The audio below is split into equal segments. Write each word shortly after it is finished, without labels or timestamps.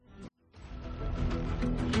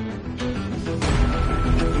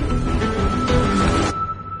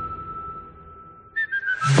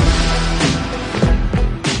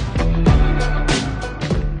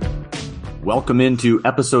Welcome into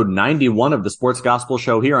episode 91 of the Sports Gospel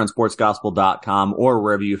Show here on sportsgospel.com or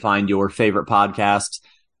wherever you find your favorite podcasts.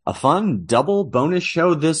 A fun double bonus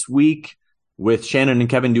show this week with Shannon and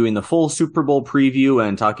Kevin doing the full Super Bowl preview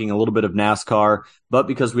and talking a little bit of NASCAR. But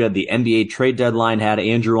because we had the NBA trade deadline, had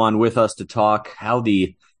Andrew on with us to talk how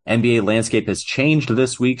the NBA landscape has changed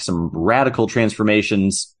this week, some radical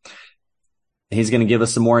transformations. He's going to give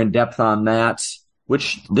us some more in depth on that.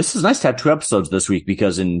 Which this is nice to have two episodes this week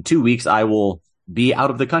because in 2 weeks I will be out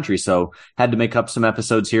of the country. So had to make up some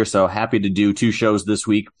episodes here. So happy to do two shows this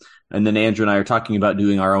week. And then Andrew and I are talking about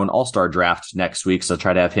doing our own all-star draft next week. So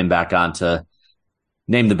try to have him back on to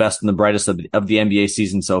name the best and the brightest of the NBA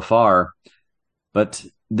season so far. But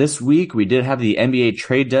this week we did have the NBA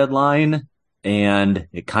trade deadline and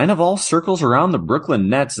it kind of all circles around the Brooklyn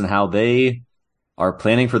Nets and how they are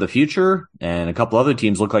planning for the future. And a couple other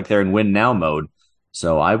teams look like they're in win now mode.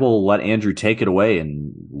 So I will let Andrew take it away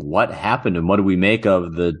and what happened and what do we make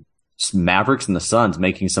of the Mavericks and the Suns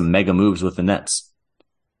making some mega moves with the Nets?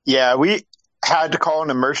 Yeah, we had to call an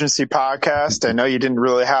emergency podcast. I know you didn't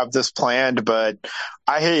really have this planned, but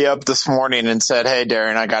I hit you up this morning and said, "Hey,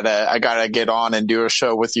 Darren, I gotta get on and do a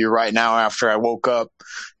show with you right now." After I woke up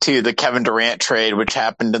to the Kevin Durant trade, which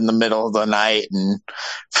happened in the middle of the night, and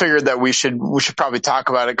figured that we should probably talk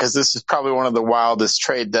about it because this is probably one of the wildest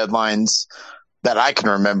trade deadlines that I can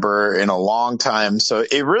remember in a long time. So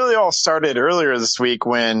it really all started earlier this week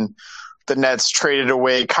when the Nets traded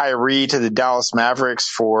away Kyrie to the Dallas Mavericks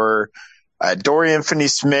for Dorian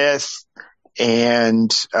Finney-Smith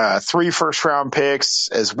and 3 first-round picks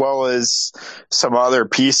as well as some other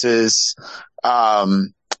pieces.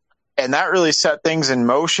 And that really set things in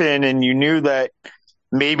motion, and you knew that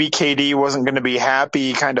maybe KD wasn't going to be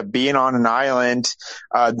happy kind of being on an island.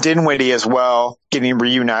 Dinwiddie as well, getting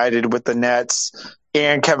reunited with the Nets,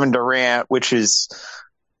 and Kevin Durant, which is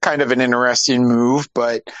kind of an interesting move.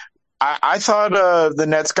 But I thought the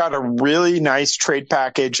Nets got a really nice trade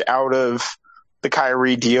package out of the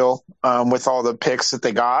Kyrie deal with all the picks that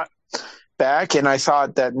they got back. And I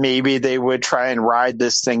thought that maybe they would try and ride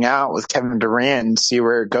this thing out with Kevin Durant and see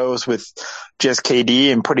where it goes with just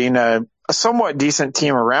KD and putting a somewhat decent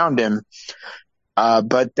team around him.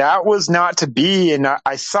 But that was not to be. And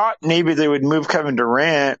I thought maybe they would move Kevin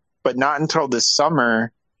Durant, but not until this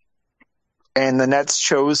summer. And the Nets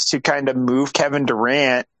chose to kind of move Kevin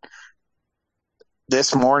Durant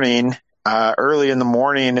this morning, early in the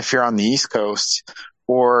morning if you're on the East Coast,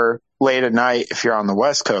 or late at night if you're on the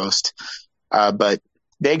West Coast. But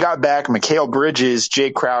they got back Mikal Bridges,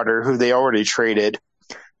 Jay Crowder, who they already traded,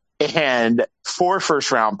 and 4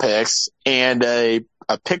 first-round picks and a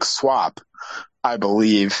pick swap, I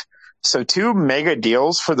believe. So 2 mega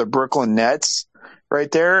deals for the Brooklyn Nets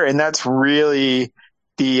right there, and that's really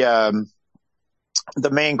the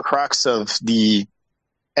main crux of the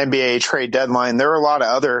NBA trade deadline. There were a lot of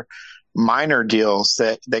other minor deals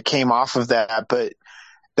that came off of that, but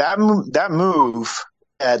that move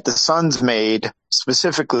that the Suns made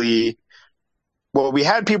specifically, well, we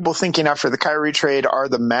had people thinking after the Kyrie trade, are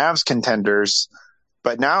the Mavs contenders?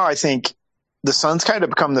 But now I think the Suns kind of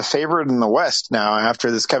become the favorite in the West now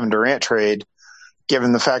after this Kevin Durant trade,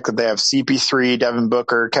 given the fact that they have CP3, Devin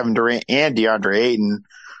Booker, Kevin Durant, and DeAndre Ayton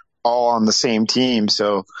all on the same team.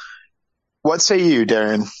 So what say you,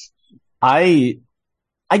 Darren? I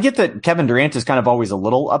get that Kevin Durant is kind of always a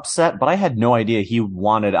little upset, but I had no idea he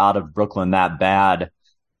wanted out of Brooklyn that bad.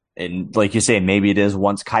 And like you say, maybe it is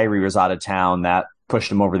once Kyrie was out of town that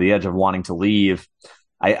pushed him over the edge of wanting to leave.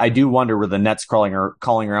 I do wonder were the Nets calling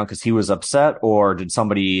around because he was upset, or did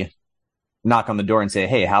somebody knock on the door and say,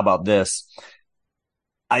 "Hey, how about this?"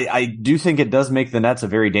 I do think it does make the Nets a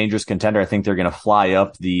very dangerous contender. I think they're going to fly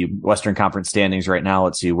up the Western Conference standings right now.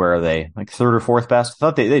 Let's see, where are they? Like 3rd or 4th best? I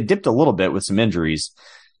thought they dipped a little bit with some injuries,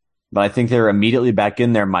 but I think they're immediately back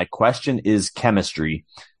in there. My question is chemistry.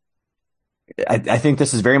 I think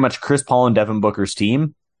this is very much Chris Paul and Devin Booker's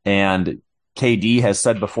team, and KD has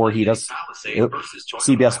said before he does.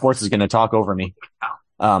 CBS Sports is going to talk over me.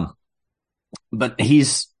 But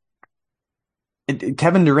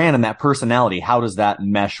Kevin Durant and that personality, how does that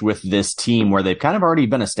mesh with this team where they've kind of already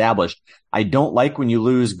been established? I don't like when you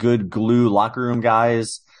lose good glue locker room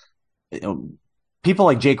guys. People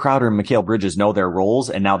like Jay Crowder and Mikal Bridges know their roles,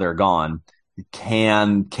 and now they're gone.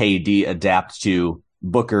 Can KD adapt to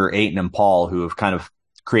Booker, Ayton, and Paul, who have kind of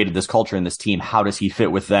created this culture in this team? How does he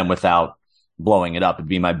fit with them without blowing it up? It'd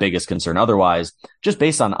be my biggest concern. Otherwise, just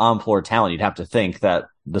based on on-floor talent, you'd have to think that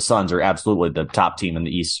the Suns are absolutely the top team in the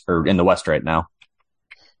East or in the West right now.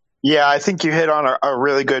 Yeah, I think you hit on a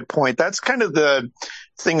really good point. That's kind of the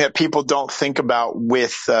thing that people don't think about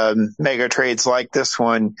with mega trades like this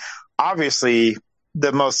one. obviously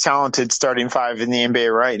the most talented starting five in the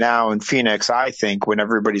NBA right now in Phoenix, I think, when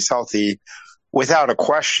everybody's healthy, without a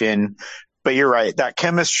question. But you're right, that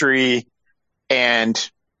chemistry and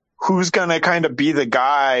who's going to kind of be the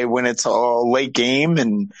guy when it's a late game.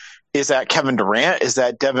 And is that Kevin Durant? Is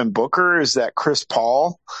that Devin Booker? Is that Chris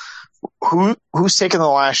Paul? Who's taking the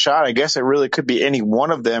last shot? I guess it really could be any one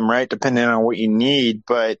of them, right? Depending on what you need.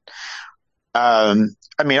 But, I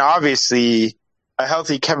mean, obviously a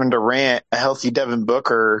healthy Kevin Durant, a healthy Devin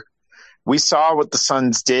Booker. We saw what the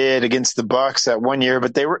Suns did against the Bucks that one year,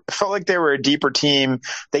 but felt like they were a deeper team.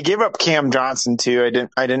 They gave up Cam Johnson too.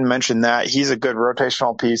 I didn't mention that. He's a good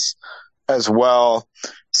rotational piece as well.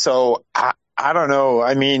 So I don't know.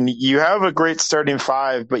 I mean, you have a great starting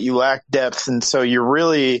five, but you lack depth. And so you're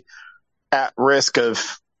really at risk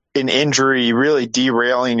of an injury really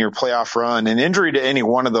derailing your playoff run. An injury to any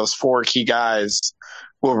one of those four key guys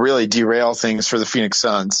will really derail things for the Phoenix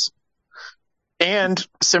Suns. And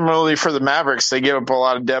similarly for the Mavericks, they give up a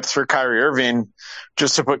lot of depth for Kyrie Irving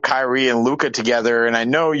just to put Kyrie and Luka together. And I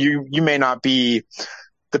know you may not be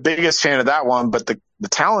the biggest fan of that one, but the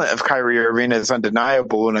talent of Kyrie Irving is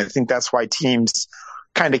undeniable. And I think that's why teams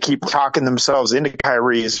kind of keep talking themselves into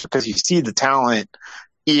Kyrie, is because you see the talent,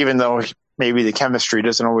 even though maybe the chemistry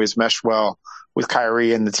doesn't always mesh well with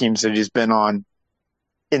Kyrie and the teams that he's been on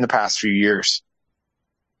in the past few years.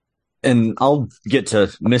 And I'll get to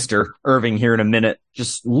Mr. Irving here in a minute.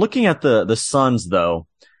 Just looking at the Suns, though,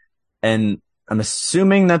 and I'm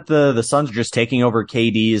assuming that the Suns are just taking over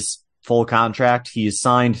KD's full contract. He's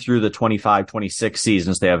signed through the 25-26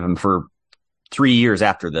 seasons. They have him for 3 years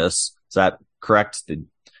after this. Is that correct?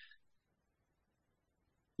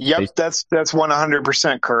 Yep, that's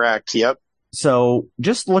 100% correct. Yep. So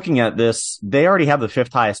just looking at this, they already have the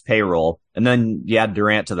fifth highest payroll, and then you add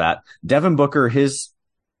Durant to that. Devin Booker, his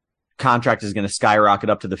contract is going to skyrocket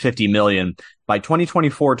up to the $50 million by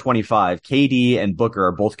 2024-25. KD and Booker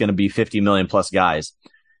are both going to be $50 million plus guys.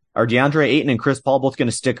 Are DeAndre Ayton and Chris Paul both going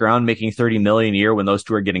to stick around making $30 million a year when those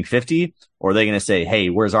two are getting 50? Or are they going to say, hey,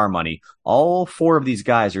 where's our money? All four of these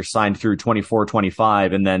guys are signed through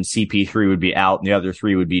 24-25, and then CP3 would be out and the other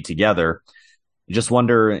three would be together. You just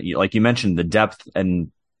wonder, like you mentioned, the depth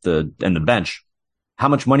and the bench. How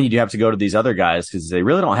much money do you have to go to these other guys? Because they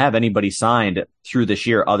really don't have anybody signed through this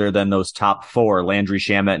year other than those top four. Landry,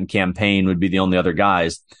 Shamet, and Cam Payne would be the only other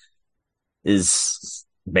guys.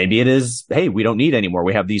 Maybe it is, hey, we don't need anymore.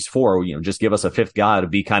 We have these four, just give us a fifth guy to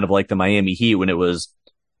be kind of like the Miami Heat when it was,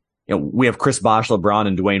 we have Chris Bosh, LeBron,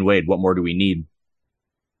 and Dwayne Wade. What more do we need?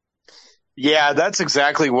 Yeah, that's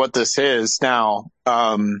exactly what this is now.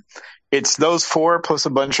 It's those four plus a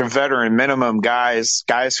bunch of veteran minimum guys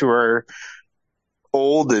who are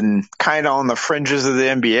old and kind of on the fringes of the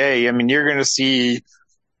NBA. I mean, you're going to see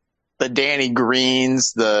the Danny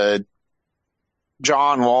Greens, the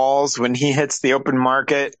John Walls when he hits the open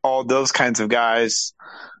market, all those kinds of guys.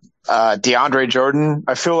 DeAndre Jordan,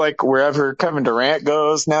 I feel like wherever Kevin Durant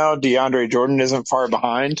goes now, DeAndre Jordan isn't far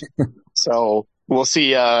behind. So we'll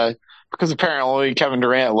see, because apparently Kevin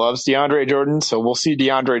Durant loves DeAndre Jordan. So we'll see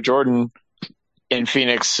DeAndre Jordan in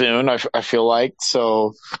Phoenix soon, I feel like.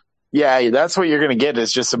 So yeah, that's what you're going to get,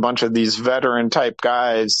 is just a bunch of these veteran type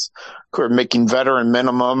guys who are making veteran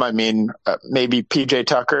minimum. I mean, maybe PJ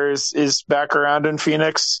Tucker is back around in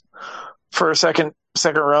Phoenix for a second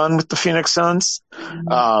run with the Phoenix Suns.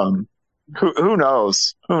 Who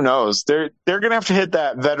knows? Who knows? They're going to have to hit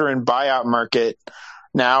that veteran buyout market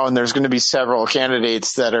now. And there's going to be several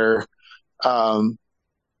candidates that are, going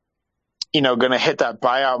to hit that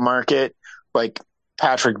buyout market, like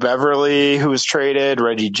Patrick Beverly, who was traded,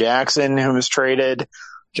 Reggie Jackson, who was traded.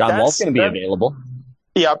 John Wall's going to be available.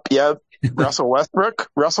 Yep. Russell Westbrook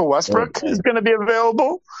is going to be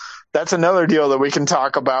available. That's another deal that we can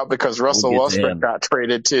talk about because Russell Westbrook got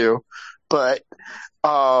traded too. But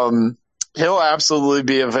he'll absolutely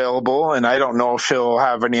be available, and I don't know if he'll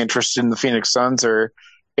have any interest in the Phoenix Suns or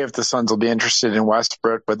if the Suns will be interested in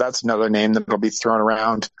Westbrook, but that's another name that will be thrown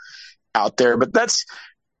around out there. But that's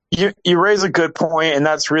you raise a good point, and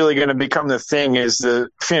that's really going to become the thing, is the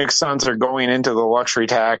Phoenix Suns are going into the luxury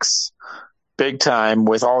tax big time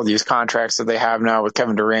with all these contracts that they have now with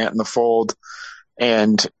Kevin Durant in the fold.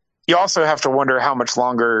 And you also have to wonder how much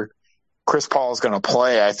longer Chris Paul is going to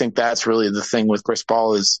play. I think that's really the thing with Chris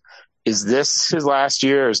Paul is this his last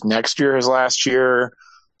year? Is next year his last year?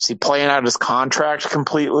 Is he playing out his contract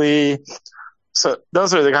completely? So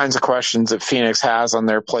those are the kinds of questions that Phoenix has on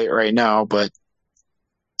their plate right now, but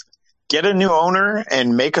get a new owner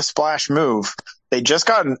and make a splash move. They just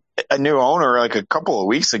got a new owner like a couple of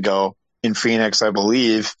weeks ago in Phoenix, I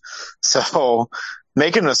believe. So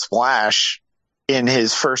making a splash in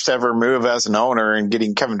his first ever move as an owner and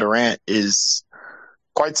getting Kevin Durant is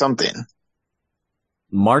quite something.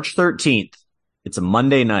 March 13th. It's a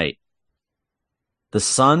Monday night. The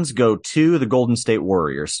Suns go to the Golden State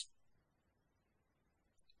Warriors.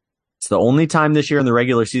 It's the only time this year in the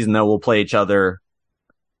regular season that we'll play each other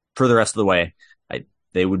for the rest of the way.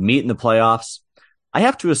 They would meet in the playoffs. I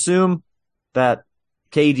have to assume that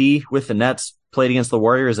KD with the Nets played against the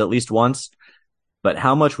Warriors at least once, but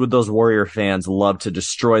how much would those Warrior fans love to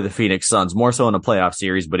destroy the Phoenix Suns? More so in a playoff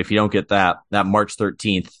series, but if you don't get that March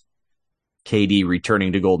 13th, KD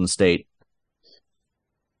returning to Golden State.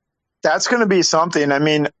 That's going to be something. I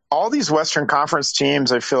mean, all these Western Conference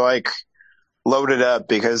teams, I feel like, loaded up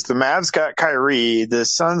because the Mavs got Kyrie, the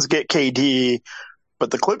Suns get KD, but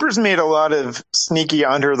the Clippers made a lot of sneaky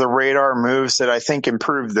under the radar moves that I think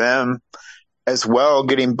improved them as well,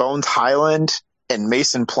 getting Bones Highland and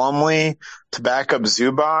Mason Plumlee to back up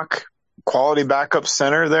Zubac, quality backup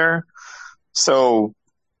center there. So,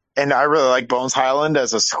 and I really like Bones Highland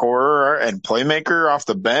as a scorer and playmaker off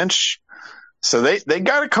the bench. So they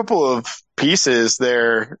got a couple of pieces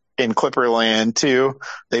there in Clipperland too.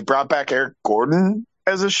 They brought back Eric Gordon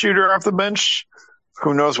as a shooter off the bench.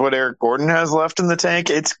 Who knows what Eric Gordon has left in the tank?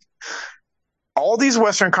 It's all these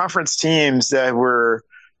Western Conference teams that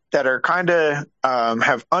are kind of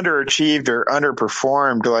have underachieved or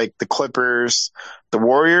underperformed, like the Clippers. The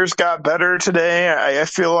Warriors got better today, I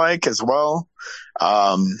feel like, as well.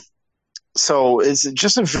 So it's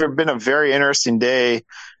just been a very interesting day.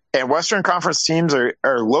 And Western Conference teams are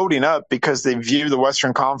loading up because they view the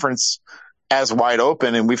Western Conference as wide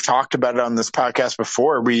open. And we've talked about it on this podcast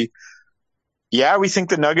before. We think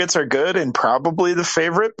the Nuggets are good and probably the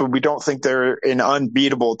favorite, but we don't think they're an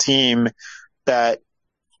unbeatable team that,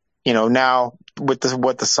 you know, now with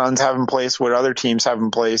what the Suns have in place, what other teams have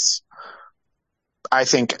in place, I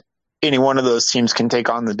think any one of those teams can take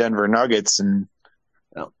on the Denver Nuggets and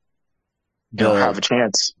have a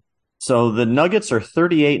chance. So the Nuggets are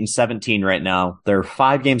 38-17 right now. They're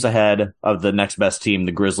 5 games ahead of the next best team,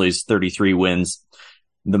 the Grizzlies, 33 wins.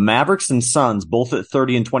 The Mavericks and Suns, both at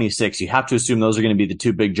 30-26. You have to assume those are going to be the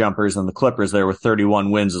two big jumpers, and the Clippers there with 31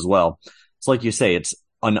 wins as well. It's like you say, it's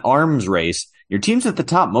an arms race. Your teams at the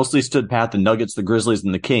top mostly stood pat, the Nuggets, the Grizzlies,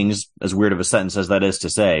 and the Kings, as weird of a sentence as that is to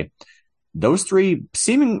say. Those three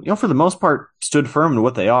seeming, for the most part, stood firm in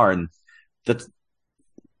what they are, and that's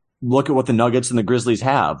look at what the Nuggets and the Grizzlies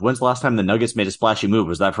have. When's the last time the Nuggets made a splashy move?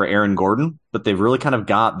 Was that for Aaron Gordon? But they've really kind of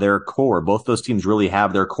got their core. Both those teams really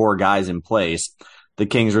have their core guys in place. The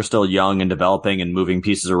Kings are still young and developing and moving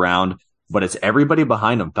pieces around, but it's everybody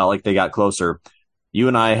behind them felt like they got closer. You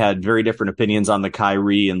and I had very different opinions on the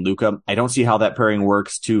Kyrie and Luka. I don't see how that pairing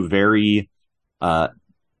works. Two very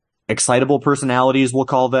excitable personalities, we'll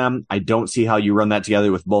call them. I don't see how you run that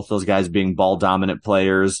together with both those guys being ball dominant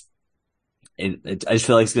players. I just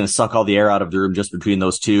feel like it's going to suck all the air out of the room just between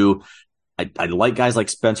those two. I like guys like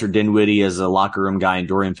Spencer Dinwiddie as a locker room guy and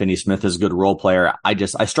Dorian Finney-Smith as a good role player. I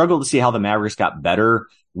struggle to see how the Mavericks got better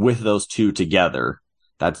with those two together.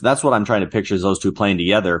 That's what I'm trying to picture, is those two playing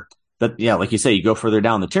together. But yeah, like you say, you go further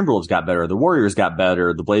down, the Timberwolves got better, the Warriors got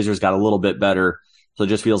better, the Blazers got a little bit better. So it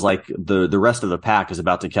just feels like the rest of the pack is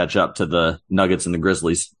about to catch up to the Nuggets and the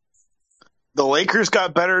Grizzlies. The Lakers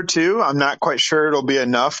got better too. I'm not quite sure it'll be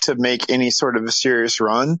enough to make any sort of a serious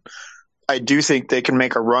run. I do think they can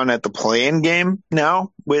make a run at the play-in game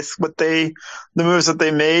now with the moves that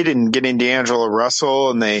they made and getting D'Angelo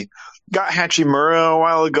Russell, and they got Hachimura a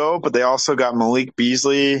while ago, but they also got Malik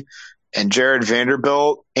Beasley and Jared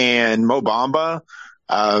Vanderbilt and Mo Bamba.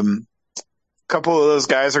 A couple of those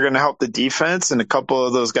guys are going to help the defense, and a couple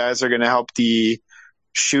of those guys are going to help the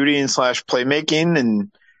shooting / playmaking.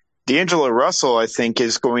 And D'Angelo Russell, I think,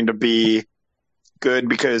 is going to be good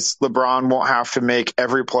because LeBron won't have to make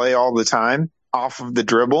every play all the time off of the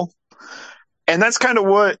dribble. And that's kind of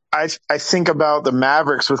what I think about the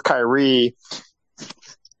Mavericks with Kyrie.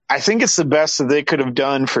 I think it's the best that they could have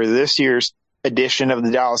done for this year's edition of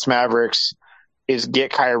the Dallas Mavericks is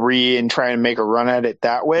get Kyrie and try and make a run at it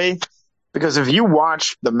that way. Because if you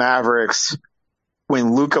watch the Mavericks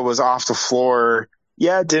when Luka was off the floor,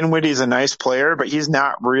 yeah, Dinwiddie's a nice player, but he's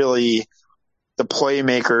not really the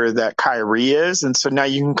playmaker that Kyrie is. And so now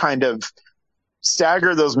you can kind of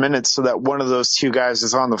stagger those minutes so that one of those two guys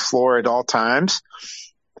is on the floor at all times.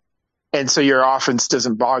 And so your offense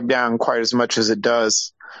doesn't bog down quite as much as it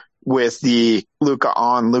does with the Luka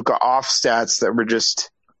on, Luka off stats that were just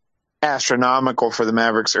astronomical for the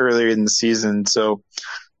Mavericks earlier in the season. So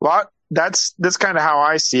that's kind of how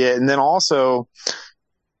I see it. And then also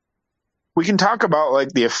we can talk about like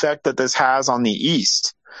the effect that this has on the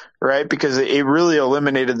East. right? Because it really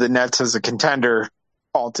eliminated the Nets as a contender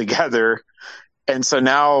altogether. And so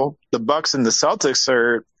now the Bucks and the Celtics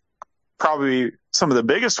are probably some of the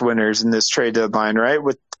biggest winners in this trade deadline, right?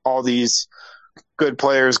 With all these good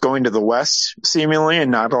players going to the West seemingly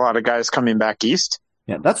and not a lot of guys coming back East.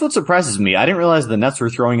 Yeah, that's what surprises me. I didn't realize the Nets were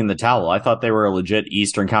throwing in the towel. I thought they were a legit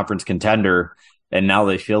Eastern Conference contender, and now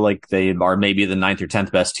they feel like they are maybe the 9th or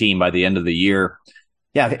 10th best team by the end of the year.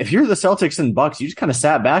 Yeah, if you're the Celtics and Bucks, you just kind of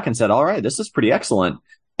sat back and said, all right, this is pretty excellent.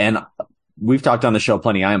 And we've talked on the show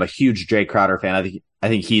plenty. I am a huge Jay Crowder fan. I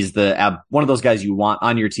think he's one of those guys you want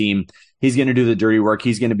on your team. He's going to do the dirty work.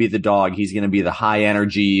 He's going to be the dog. He's going to be the high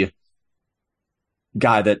energy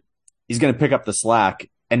guy that he's going to pick up the slack.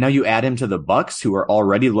 And now you add him to the Bucks, who are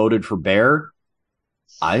already loaded for bear.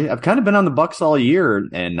 I've kind of been on the Bucks all year,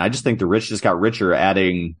 and I just think the rich just got richer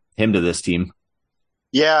adding him to this team.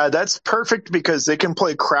 Yeah, that's perfect because they can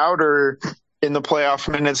play Crowder in the playoff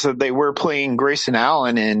minutes that they were playing Grayson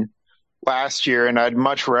Allen in last year. And I'd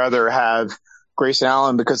much rather have Grayson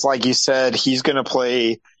Allen because, like you said, he's going to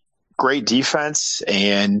play great defense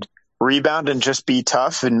and rebound and just be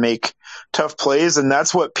tough and make tough plays. And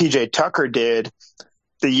that's what PJ Tucker did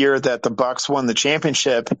the year that the Bucks won the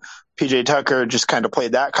championship. PJ Tucker just kind of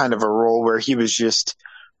played that kind of a role where he was just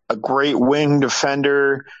a great wing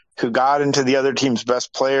defender who got into the other team's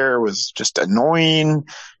best player, was just annoying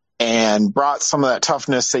and brought some of that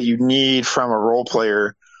toughness that you need from a role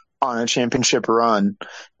player on a championship run.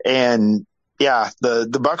 And yeah,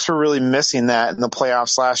 the Bucks were really missing that in the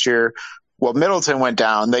playoffs last year. Well, Middleton went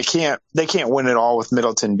down. They can't win it all with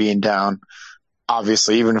Middleton being down,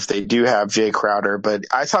 obviously, even if they do have Jay Crowder. But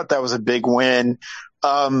I thought that was a big win.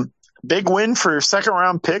 Big win for second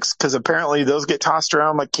round picks because apparently those get tossed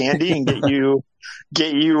around like candy and get you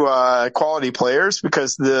quality players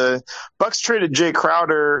because the Bucks traded Jay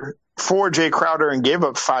Crowder for Jay Crowder and gave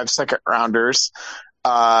up 5 second rounders.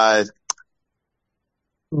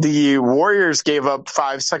 The Warriors gave up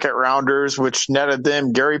 5 second rounders, which netted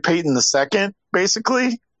them Gary Payton II,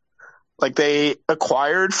 basically. Like they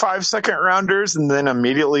acquired 5 second rounders and then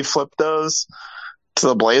immediately flipped those to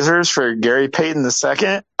the Blazers for Gary Payton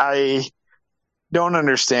II. I don't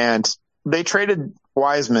understand. They traded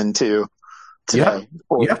Wiseman too today.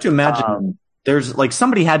 You have to imagine there's like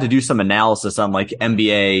somebody had to do some analysis on like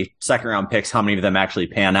NBA second round picks, how many of them actually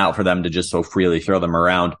pan out for them to just so freely throw them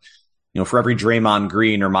around. You know, for every Draymond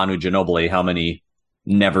Green or Manu Ginobili, how many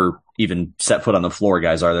never even set foot on the floor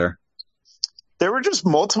guys are there? There were just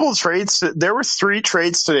multiple trades. There were 3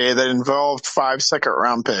 trades today that involved 5 second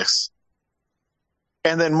round picks.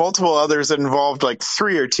 And then multiple others that involved like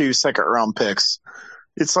 3 or 2 second round picks.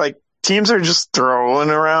 It's like teams are just throwing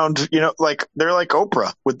around, like they're like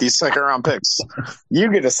Oprah with these second round picks.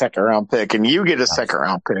 You get a second round pick and you get a second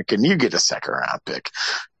round pick and you get a second round pick.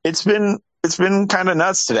 It's been kind of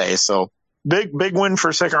nuts today. So big win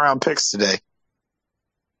for second round picks today.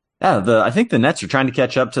 Yeah, I think the Nets are trying to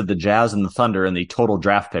catch up to the Jazz and the Thunder in the total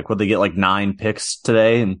draft pick. Would they get like 9 picks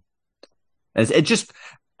today? And it just,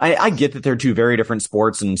 I get that they're 2 very different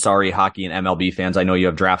sports, and sorry, hockey and MLB fans, I know you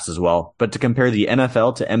have drafts as well. But to compare the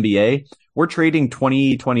NFL to NBA, we're trading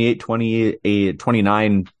 20, 28, 28,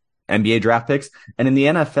 29 NBA draft picks. And in the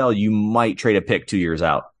NFL, you might trade a pick 2 years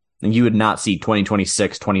out. And you would not see 20,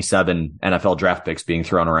 26, 27 NFL draft picks being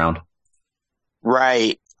thrown around.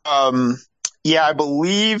 Right. Yeah, I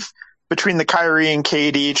believe between the Kyrie and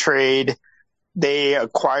KD trade, they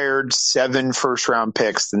acquired 7 first round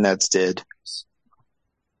picks, the Nets did.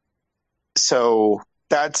 So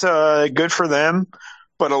that's good for them.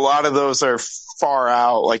 But a lot of those are far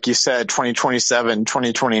out, like you said, 2027,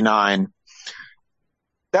 2029.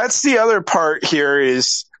 That's the other part here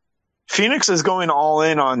is Phoenix is going all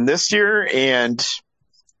in on this year and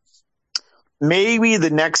maybe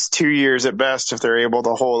the next 2 years at best if they're able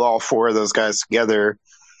to hold all 4 of those guys together.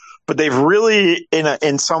 But they've really,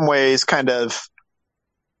 in some ways, kind of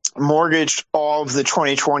mortgaged all of the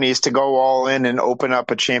 2020s to go all in and open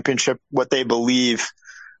up a championship, what they believe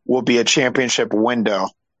will be a championship window.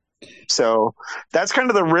 So that's kind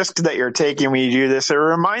of the risk that you're taking when you do this. It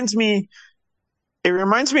reminds me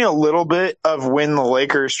a little bit of when the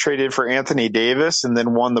Lakers traded for Anthony Davis and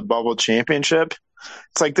then won the bubble championship.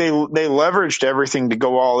 It's like they leveraged everything to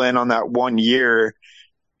go all in on that 1 year.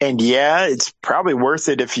 And yeah, it's probably worth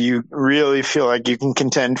it if you really feel like you can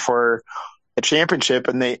contend for a championship,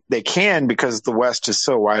 and they can because the West is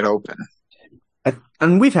so wide open.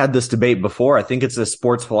 And we've had this debate before. I think it's a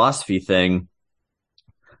sports philosophy thing.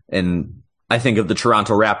 And I think of the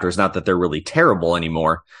Toronto Raptors, not that they're really terrible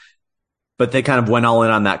anymore, but they kind of went all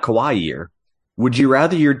in on that Kawhi year. Would you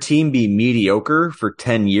rather your team be mediocre for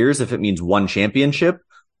 10 years if it means 1 championship,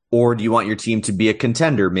 Or do you want your team to be a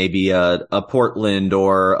contender, maybe a Portland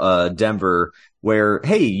or a Denver, where,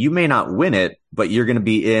 hey, you may not win it, but you're going to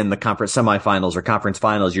be in the conference semifinals or conference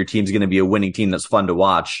finals. Your team's going to be a winning team that's fun to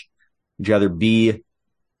watch. Would you rather be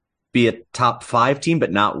a top 5 team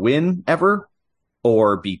but not win ever,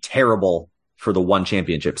 or be terrible for the one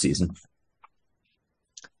championship season?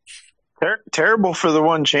 Terrible for the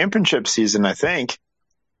one championship season, I think.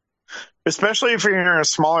 Especially if you're in a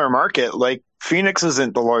smaller market. Like, Phoenix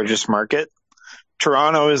isn't the largest market.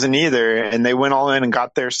 Toronto isn't either, and they went all in and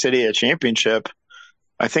got their city a championship.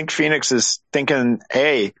 I think Phoenix is thinking,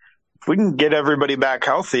 hey, if we can get everybody back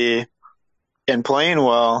healthy and playing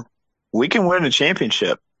well, we can win a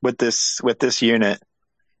championship with this unit.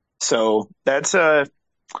 So that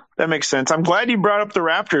makes sense. I'm glad you brought up the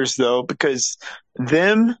Raptors, though, because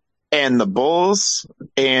them and the Bulls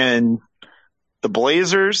and the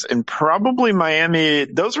Blazers and probably Miami,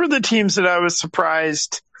 those were the teams that I was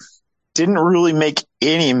surprised didn't really make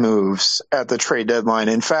any moves at the trade deadline.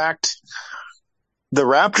 In fact, the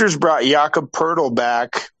Raptors brought Jakob Poeltl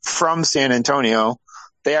back from San Antonio.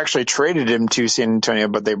 They actually traded him to San Antonio,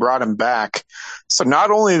 but they brought him back. So not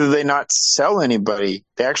only did they not sell anybody,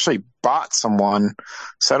 they actually bought someone.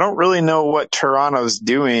 So I don't really know what Toronto's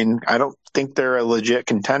doing. I don't think they're a legit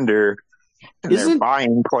contender, and they're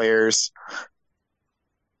buying players.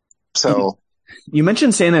 So you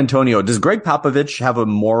mentioned San Antonio. Does Greg Popovich have a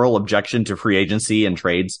moral objection to free agency and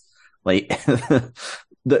trades? Like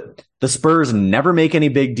the Spurs never make any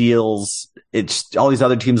big deals. It's all these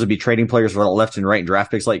other teams would be trading players for left and right and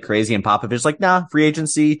draft picks like crazy. And Popovich's like, nah, free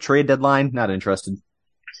agency, trade deadline, not interested.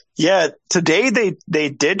 Yeah, today they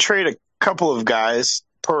did trade a couple of guys,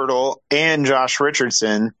 Poeltl and Josh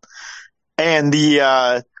Richardson. And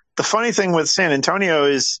the funny thing with San Antonio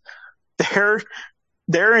is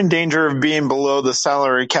they're in danger of being below the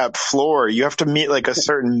salary cap floor. You have to meet like a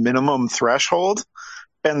certain minimum threshold,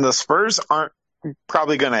 and the Spurs aren't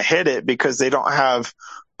probably going to hit it because they don't have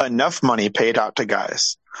enough money paid out to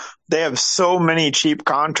guys. They have so many cheap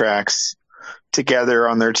contracts together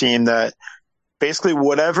on their team that basically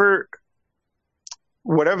whatever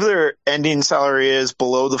their ending salary is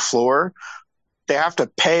below the floor, they have to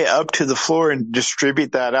pay up to the floor and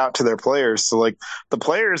distribute that out to their players. So like the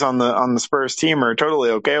players on the Spurs team are totally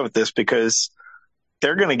okay with this because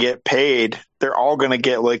they're going to get paid. They're all going to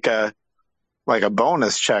get like a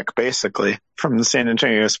bonus check basically from the San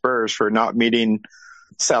Antonio Spurs for not meeting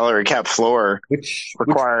salary cap floor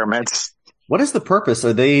requirements. What is the purpose?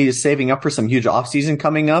 Are they saving up for some huge offseason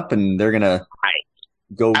coming up and they're going to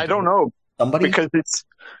go? I don't know. Somebody? Because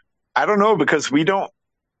we don't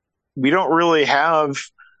really have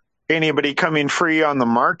anybody coming free on the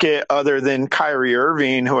market other than Kyrie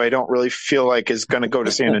Irving, who I don't really feel like is going to go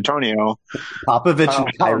to San Antonio. Popovich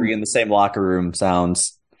and Kyrie in the same locker room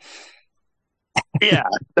sounds. Yeah,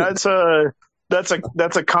 that's a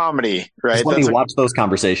comedy, right? Let me watch those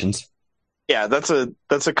conversations. Yeah, that's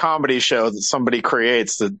a comedy show that somebody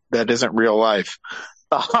creates that isn't real life.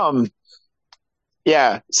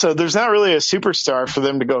 Yeah, so there's not really a superstar for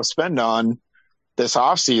them to go spend on this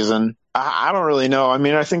offseason. I don't really know. I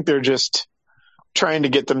mean, I think they're just trying to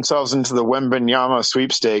get themselves into the Wembanyama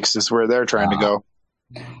sweepstakes is where they're trying to go.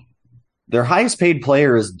 Their highest paid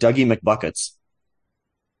player is Dougie McBuckets.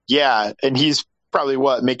 Yeah, and he's probably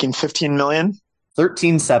making $15 million?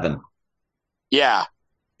 13.7. Yeah.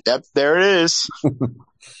 Yep, there it is.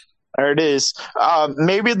 There it is.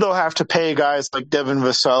 Maybe they'll have to pay guys like Devin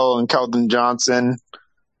Vassell and Keldon Johnson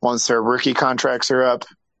once their rookie contracts are up.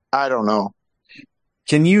 I don't know.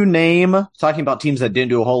 Can you name, talking about teams that didn't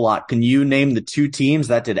do a whole lot, can you name the 2 teams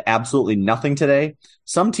that did absolutely nothing today?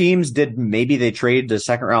 Some teams did, maybe they traded a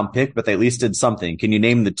second round pick, but they at least did something. Can you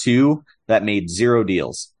name the 2 that made 0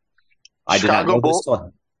 deals? I did not know this.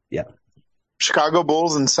 Yeah. Chicago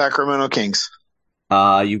Bulls and Sacramento Kings.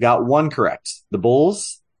 You got 1 correct. The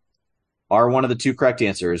Bulls are one of the 2 correct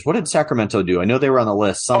answers. What did Sacramento do? I know they were on the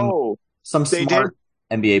list. Some smart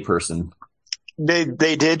NBA person. They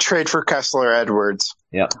did trade for Kessler Edwards.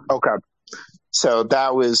 Yeah. Okay. So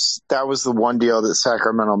that was the one deal that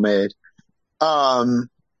Sacramento made.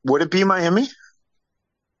 Would it be Miami?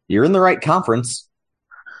 You're in the right conference.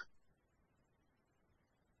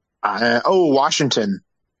 Washington.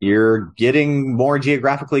 You're getting more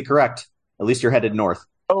geographically correct. At least you're headed north.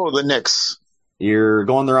 Oh, the Knicks. You're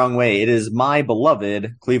going the wrong way. It is my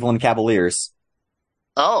beloved Cleveland Cavaliers.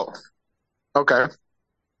 Oh, okay.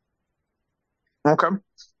 Okay.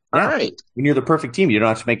 All right. When you're the perfect team, you don't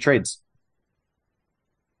have to make trades.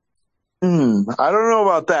 I don't know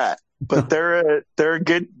about that, but they're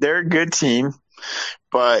a good team.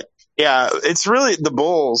 But Yeah, it's really the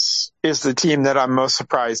Bulls is the team that I'm most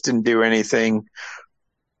surprised didn't do anything.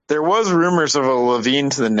 There was rumors of a Levine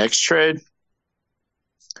to the Knicks trade.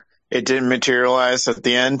 It didn't materialize at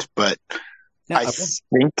the end, but Yeah, I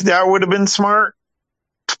think that would have been smart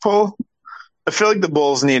to pull. I feel like the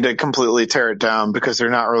Bulls need to completely tear it down because they're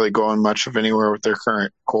not really going much of anywhere with their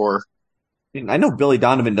current core. I know Billy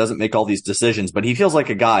Donovan doesn't make all these decisions, but he feels like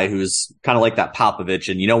a guy who's kind of like that Popovich.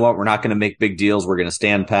 And you know what? We're not going to make big deals. We're going to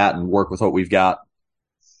stand pat and work with what we've got.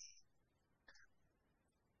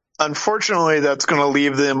 Unfortunately, that's going to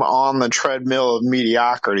leave them on the treadmill of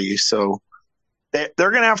mediocrity. So they're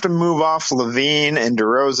going to have to move off Levine and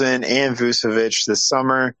DeRozan and Vucevic this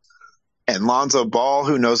summer. And Lonzo Ball,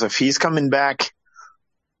 who knows if he's coming back.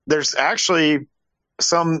 There's actually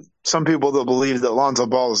some people that believe that Lonzo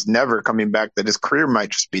Ball is never coming back, that his career might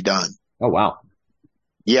just be done. Oh, wow.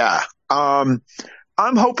 Yeah. I'm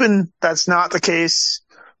hoping that's not the case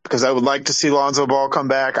because I would like to see Lonzo Ball come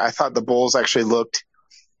back. I thought the Bulls actually looked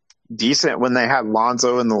decent when they had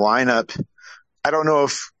Lonzo in the lineup. I don't know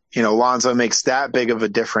if, Lonzo makes that big of a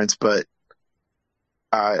difference, but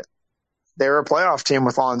they're a playoff team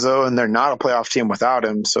with Lonzo and they're not a playoff team without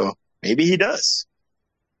him. So maybe he does.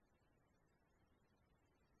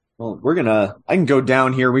 Well, I can go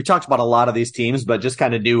down here. We talked about a lot of these teams, but just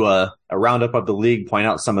kind of do a roundup of the league, point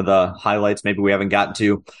out some of the highlights maybe we haven't gotten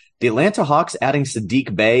to. The Atlanta Hawks adding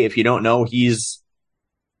Saddiq Bey. If you don't know, he's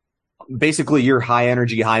basically your high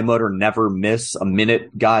energy, high motor, never miss a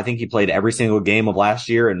minute guy. I think he played every single game of last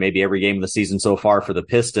year and maybe every game of the season so far for the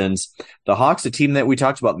Pistons. The Hawks, a team that we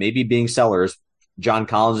talked about maybe being sellers. John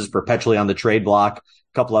Collins is perpetually on the trade block. A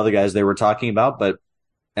couple other guys they were talking about, but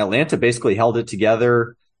Atlanta basically held it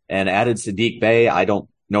together and added Saddiq Bey. I don't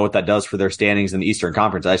know what that does for their standings in the Eastern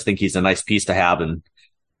Conference. I just think he's a nice piece to have and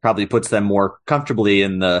probably puts them more comfortably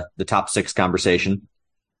in the top six conversation.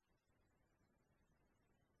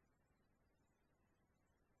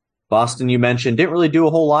 Boston, you mentioned, didn't really do a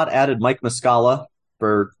whole lot. Added Mike Muscala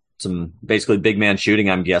for some basically big man shooting,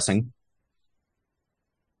 I'm guessing.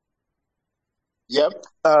 Yep.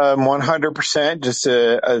 100%. Just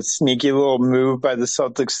a sneaky little move by the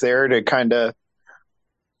Celtics there to kind of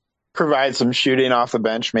provide some shooting off the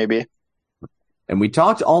bench, maybe. And we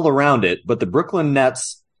talked all around it, but the Brooklyn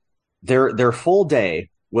Nets, their full day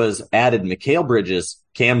was added Mikal Bridges,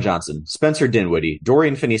 Cam Johnson, Spencer Dinwiddie,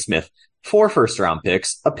 Dorian Finney-Smith, 4 first-round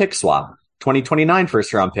picks, a pick swap, 2029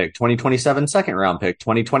 first-round pick, 2027 second-round pick,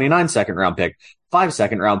 2029 second-round pick, 5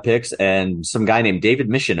 second-round picks, and some guy named David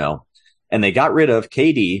Michino. And they got rid of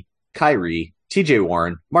KD, Kyrie, TJ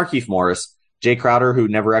Warren, Markieff Morris, Jay Crowder, who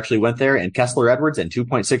never actually went there, and Kessler Edwards, and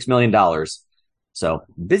 $2.6 million. So,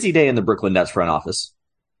 busy day in the Brooklyn Nets front office.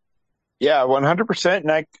 Yeah, 100%.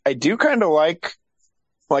 And I do kind of like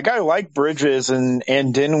I like Bridges and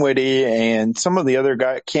Dinwiddie and some of the other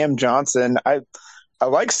guys, Cam Johnson. I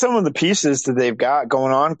like some of the pieces that they've got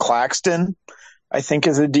going on. Claxton, I think,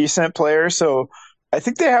 is a decent player. So I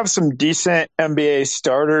think they have some decent NBA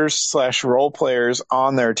starters / role players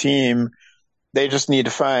on their team. They just need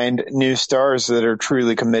to find new stars that are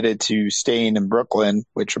truly committed to staying in Brooklyn,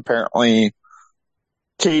 which apparently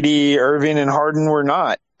KD, Irving, and Harden were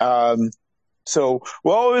not. So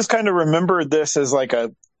we'll always kind of remember this as like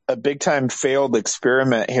a big time failed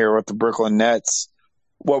experiment here with the Brooklyn Nets.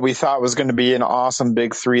 What we thought was going to be an awesome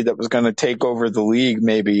big three that was going to take over the league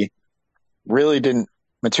maybe really didn't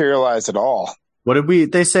materialize at all. What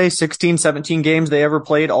did they say 16, 17 games they ever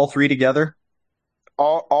played, all three together?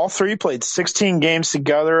 All three played 16 games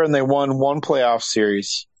together and they won 1 playoff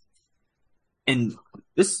series. And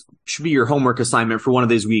this should be your homework assignment for one of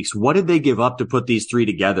these weeks. What did they give up to put these three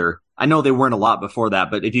together? I know they weren't a lot before that,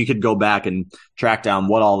 but if you could go back and track down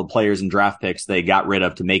what all the players and draft picks they got rid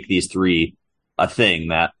of to make these three a thing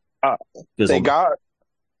that they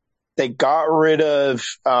got rid of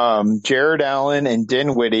Jared Allen and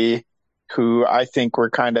Dinwiddie, who I think were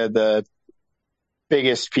kind of the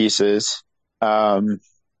biggest pieces that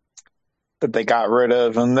they got rid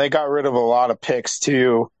of. And they got rid of a lot of picks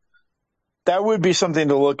too. That would be something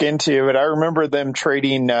to look into. But I remember them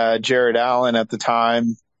trading Jared Allen at the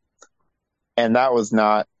time, and that was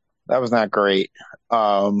not great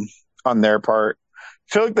on their part.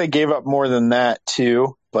 I feel like they gave up more than that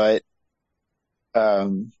too, but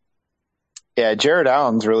yeah, Jared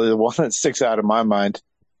Allen's really the one that sticks out in my mind.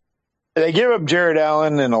 They gave up Jared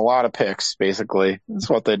Allen and a lot of picks, basically. That's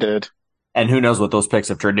what they did. And who knows what those picks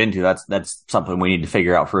have turned into. That's something we need to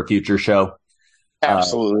figure out for a future show.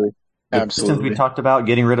 Absolutely. Since we talked about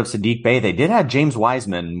getting rid of Saddiq Bey, they did add James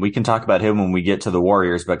Wiseman. We can talk about him when we get to the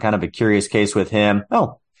Warriors, but kind of a curious case with him.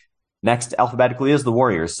 Oh, Next alphabetically is the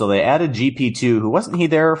Warriors. So they added GP2, who wasn't he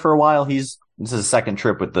there for a while? This is his second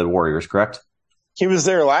trip with the Warriors, correct? He was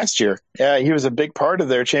there last year. Yeah, he was a big part of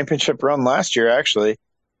their championship run last year, actually.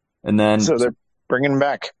 And then, so they're bringing him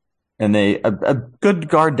back. And a good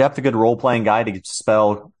guard depth, a good role playing guy to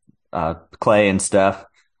spell Clay and Steph.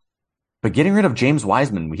 But getting rid of James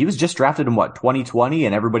Wiseman, he was just drafted in 2020,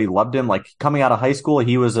 and everybody loved him. Like coming out of high school,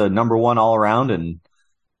 he was a number one all around, and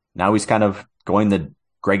now he's kind of going the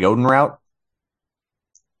Greg Oden route.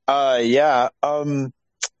 Yeah.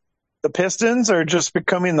 The Pistons are just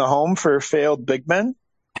becoming the home for failed big men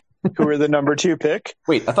who were the number 2 pick.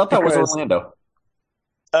 Wait, I thought that was Orlando.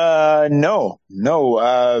 No.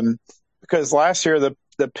 Because last year the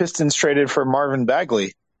Pistons traded for Marvin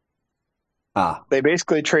Bagley. They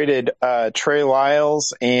basically traded Trey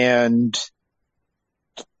Lyles and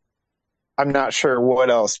I'm not sure what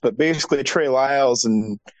else, but basically Trey Lyles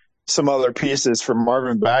and some other pieces for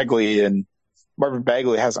Marvin Bagley, and Marvin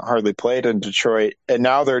Bagley hasn't hardly played in Detroit, and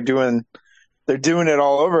now they're doing it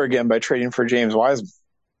all over again by trading for James Wiseman.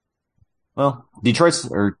 Well, Detroit's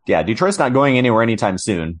not going anywhere anytime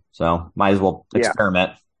soon, so might as well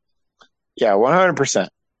experiment. Yeah, 100%.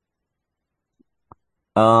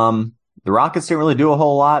 The Rockets didn't really do a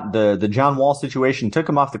whole lot. The John Wall situation took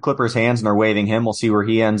him off the Clippers' hands, and they're waiving him. We'll see where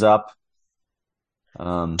he ends up.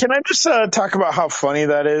 Can I just talk about how funny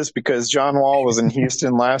that is? Because John Wall was in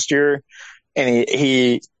Houston last year, and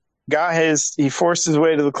he forced his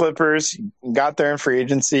way to the Clippers, got there in free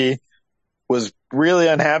agency, was really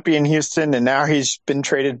unhappy in Houston, and now he's been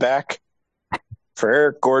traded back for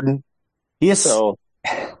Eric Gordon. I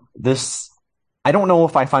don't know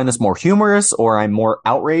if I find this more humorous or I'm more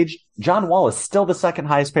outraged. John Wall is still the second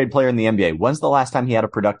highest paid player in the NBA. When's the last time he had a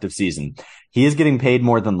productive season? He is getting paid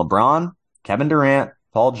more than LeBron, Kevin Durant,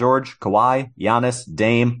 Paul George, Kawhi, Giannis,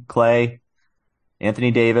 Dame, Clay, Anthony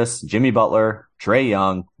Davis, Jimmy Butler, Trae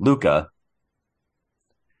Young, Luka.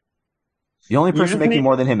 The only person making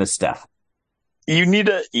more than him is Steph. You need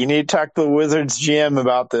to talk to the Wizards GM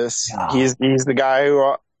about this. He's the guy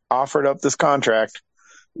who offered up this contract.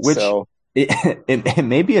 It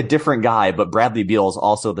may be a different guy, but Bradley Beal is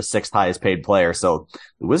also the 6th highest paid player. So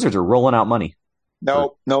the Wizards are rolling out money.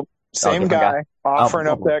 Nope. Same guy offering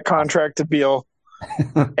up that contract to Beal.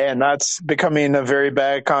 And that's becoming a very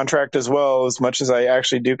bad contract as well. As much as I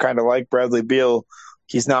actually do kind of like Bradley Beal,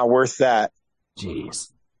 he's not worth that. Jeez.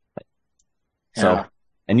 So,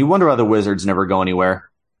 and you wonder why the Wizards never go anywhere.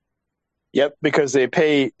 Yep, because they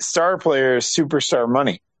pay star players superstar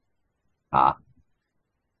money.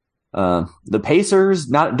 The Pacers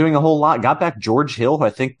not doing a whole lot. Got back George Hill, who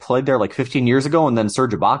I think played there like 15 years ago, and then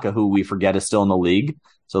Serge Ibaka, who we forget is still in the league.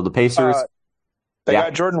 So the Pacers, they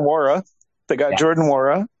got Jordan Nwora. Jordan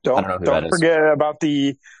Nwora. Don't forget about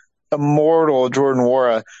the immortal Jordan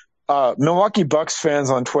Nwora. Milwaukee Bucks fans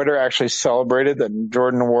on Twitter actually celebrated that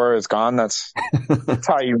Jordan Nwora is gone. That's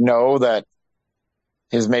how you know that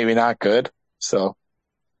he's maybe not good. So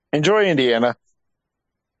enjoy Indiana.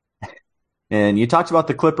 And you talked about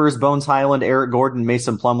the Clippers, Bones Highland, Eric Gordon,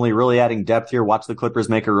 Mason Plumlee really adding depth here. Watch the Clippers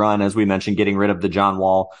make a run, as we mentioned, getting rid of the John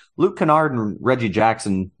Wall. Luke Kennard and Reggie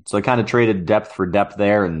Jackson, so they kind of traded depth for depth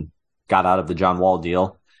there and got out of the John Wall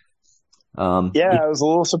deal. I was a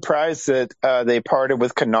little surprised that they parted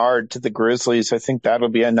with Kennard to the Grizzlies. I think that'll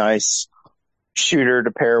be a nice shooter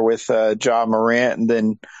to pair with Ja Morant. And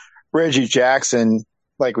then Reggie Jackson,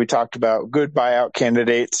 like we talked about, good buyout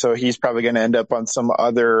candidate, so he's probably going to end up on some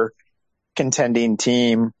other contending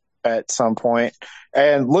team at some point.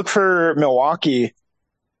 And look for Milwaukee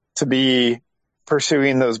to be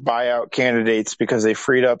pursuing those buyout candidates because they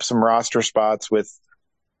freed up some roster spots with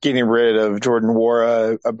getting rid of Jordan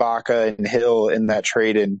Nwora, Ibaka, and Hill in that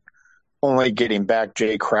trade, and only getting back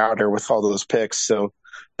Jay Crowder with all those picks. So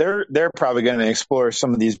they're probably going to explore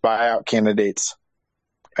some of these buyout candidates,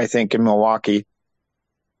 I think, in Milwaukee.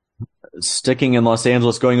 Sticking in Los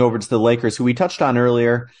Angeles, going over to the Lakers, who we touched on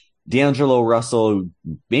earlier. D'Angelo Russell,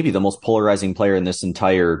 maybe the most polarizing player in this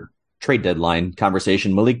entire trade deadline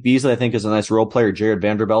conversation. Malik Beasley, I think, is a nice role player. Jared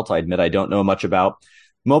Vanderbilt, I admit I don't know much about.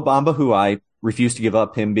 Mo Bamba, who I refuse to give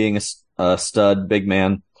up, him being a stud, big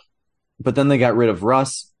man. But then they got rid of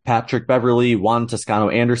Russ, Patrick Beverly, Juan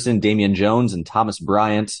Toscano-Anderson, Damian Jones, and Thomas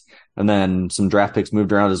Bryant. And then some draft picks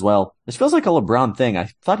moved around as well. This feels like a LeBron thing. I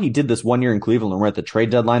thought he did this 1 year in Cleveland when we're at the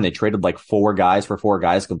trade deadline. They traded like 4 guys for 4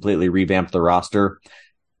 guys, completely revamped the roster.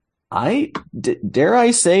 Dare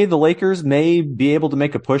I say the Lakers may be able to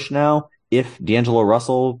make a push now if D'Angelo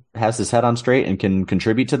Russell has his head on straight and can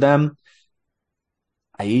contribute to them.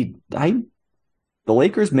 The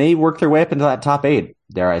Lakers may work their way up into that top 8,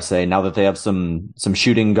 dare I say, now that they have some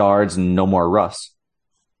shooting guards and no more Russ.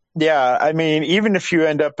 Yeah, I mean, even if you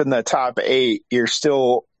end up in the top 8, you're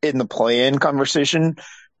still in the play-in conversation.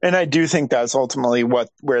 And I do think that's ultimately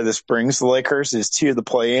where this brings the Lakers is to the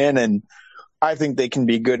play-in. And I think they can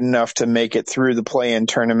be good enough to make it through the play-in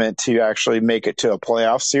tournament to actually make it to a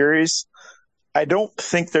playoff series. I don't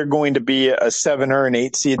think they're going to be a 7 or an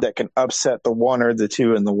 8 seed that can upset the 1 or the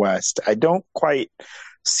 2 in the West. I don't quite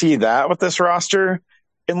see that with this roster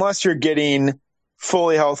unless you're getting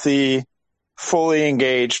fully healthy, fully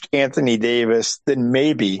engaged Anthony Davis, then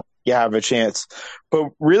maybe you have a chance.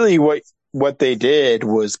 But really what they did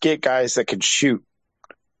was get guys that could shoot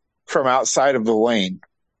from outside of the lane.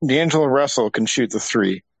 D'Angelo Russell can shoot the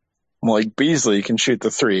 3. Malik Beasley can shoot the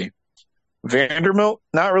 3. Vanderbilt,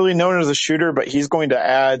 not really known as a shooter, but he's going to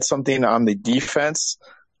add something on the defense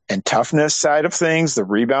and toughness side of things, the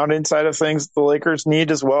rebounding side of things the Lakers need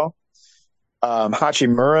as well.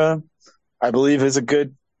 Hachimura, I believe, is a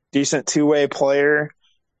good, decent two-way player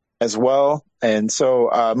as well. And so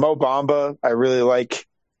Mo Bamba, I really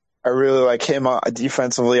like him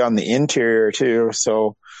defensively on the interior too.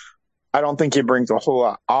 So I don't think he brings a whole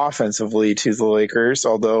lot offensively to the Lakers,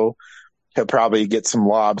 although he'll probably get some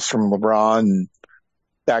lobs from LeBron and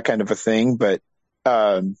that kind of a thing. But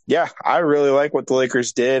yeah, I really like what the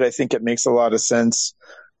Lakers did. I think it makes a lot of sense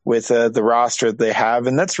with the roster they have.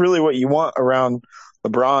 And that's really what you want around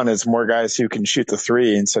LeBron is more guys who can shoot the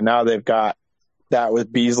 3. And so now they've got that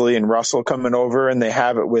with Beasley and Russell coming over, and they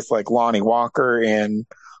have it with like Lonnie Walker and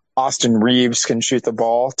Austin Reeves can shoot the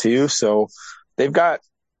ball too. So they've got,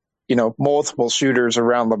 multiple shooters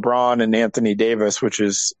around LeBron and Anthony Davis, which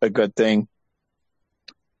is a good thing.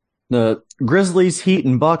 The Grizzlies, Heat,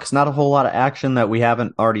 and Bucks, not a whole lot of action that we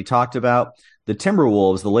haven't already talked about. The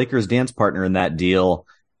Timberwolves, the Lakers' dance partner in that deal,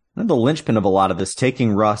 and the linchpin of a lot of this,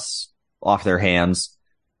 taking Russ off their hands.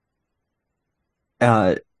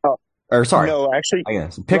 Sorry. No, actually,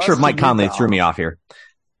 picture of Mike Conley threw me off here.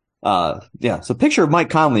 So picture of Mike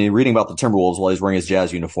Conley reading about the Timberwolves while he's wearing his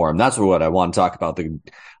Jazz uniform. That's what I want to talk about.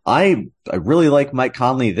 I really like Mike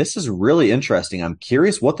Conley. This is really interesting. I'm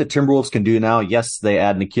curious what the Timberwolves can do now. Yes, they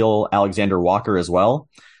add Nickeil Alexander-Walker as well,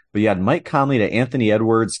 but you add Mike Conley to Anthony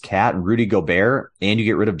Edwards, Cat, and Rudy Gobert, and you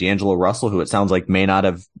get rid of D'Angelo Russell, who it sounds like may not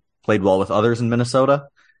have played well with others in Minnesota.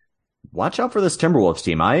 Watch out for this Timberwolves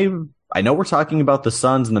team. I know we're talking about the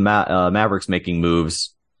Suns and the Mavericks making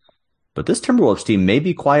moves, but this Timberwolves team may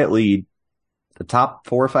be quietly the top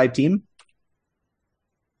 4 or 5 team.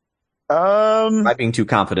 Am I being too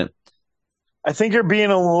confident? I think you're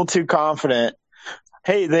being a little too confident.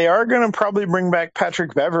 Hey, they are going to probably bring back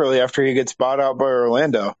Patrick Beverley after he gets bought out by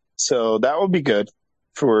Orlando. So that will be good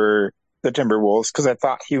for the Timberwolves because I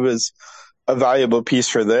thought he was a valuable piece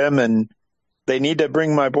for them. And they need to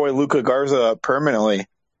bring my boy Luka Garza up permanently.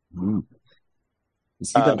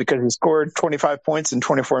 Because he scored 25 points in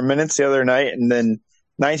 24 minutes the other night and then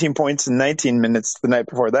 19 points in 19 minutes the night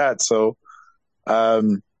before that. So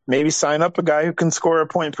maybe sign up a guy who can score a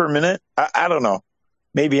point per minute. I don't know.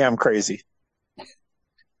 Maybe I'm crazy.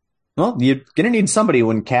 Well, you're going to need somebody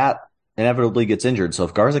when Cat inevitably gets injured. So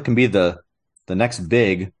if Garza can be the next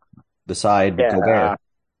big beside Gobert.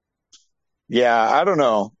 Yeah, I don't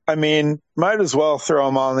know. I mean, might as well throw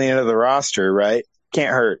him on the end of the roster, right? Can't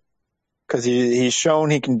hurt. Because he's shown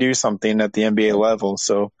he can do something at the NBA level,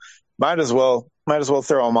 so might as well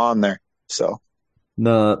throw him on there. So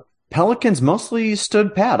the Pelicans mostly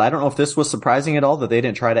stood pat. I don't know if this was surprising at all that they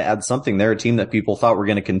didn't try to add something. They're a team that people thought were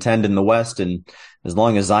going to contend in the West, and as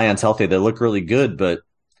long as Zion's healthy, they look really good. But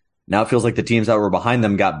now it feels like the teams that were behind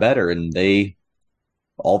them got better, and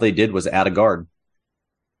all they did was add a guard.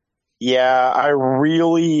 Yeah, I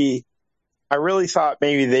really thought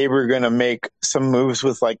maybe they were going to make some moves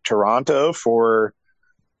with like Toronto for,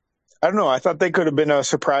 I don't know. I thought they could have been a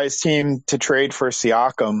surprise team to trade for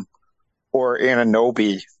Siakam or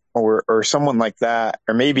Anunoby or someone like that,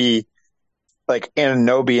 or maybe like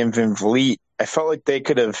Anunoby and Van Vliet. I felt like they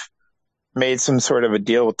could have made some sort of a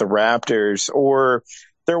deal with the Raptors, or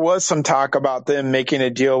there was some talk about them making a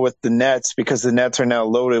deal with the Nets because the Nets are now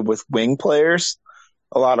loaded with wing players.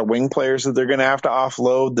 A lot of wing players that they're going to have to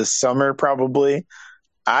offload this summer, probably.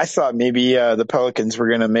 I thought maybe the Pelicans were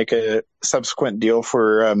going to make a subsequent deal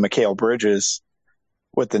for Mikal Bridges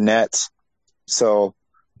with the Nets. So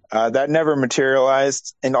that never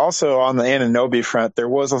materialized. And also on the Anunoby front, there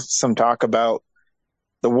was some talk about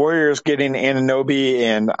the Warriors getting Anunoby,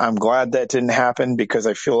 and I'm glad that didn't happen because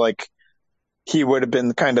I feel like he would have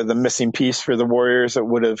been kind of the missing piece for the Warriors that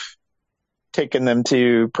would have taken them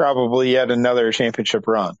to probably yet another championship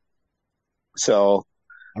run. So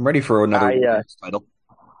I'm ready for another title.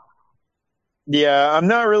 Yeah, I'm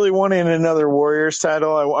not really wanting another Warriors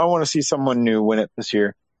title. I want to see someone new win it this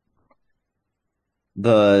year.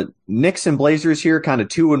 The Knicks and Blazers here, kind of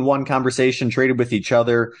 2-1 conversation, traded with each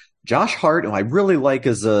other. Josh Hart, who I really like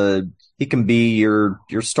he can be your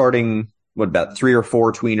starting, what about 3 or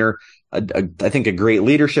 4 tweener. I think a great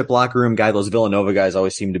leadership locker room guy. Those Villanova guys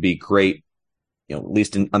always seem to be great, at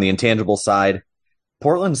least on the intangible side.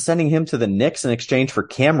 Portland's sending him to the Knicks in exchange for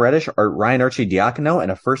Cam Reddish or Ryan Arcidiacono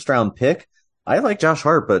and a first round pick. I like Josh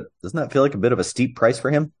Hart, but doesn't that feel like a bit of a steep price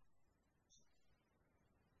for him?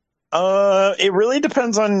 It really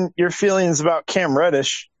depends on your feelings about Cam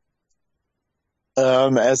Reddish.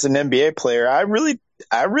 As an NBA player, I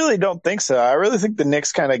really don't think so. I really think the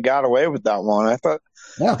Knicks kind of got away with that one.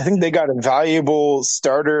 I think they got a valuable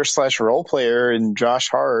starter / role player in Josh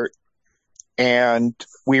Hart, and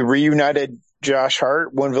we reunited Josh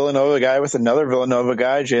Hart, one Villanova guy, with another Villanova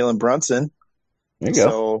guy, Jalen Brunson. There you go.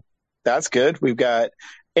 So that's good. We've got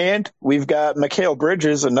Mikal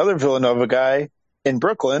Bridges, another Villanova guy in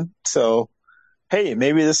Brooklyn. So, hey,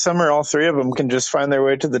 maybe this summer all 3 of them can just find their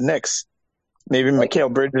way to the Knicks. Maybe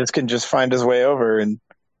Mikal Bridges can just find his way over, and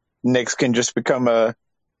Knicks can just become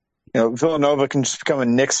Villanova can just become a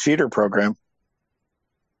Knicks feeder program.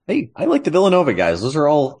 Hey, I like the Villanova guys. Those are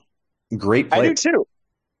all great players.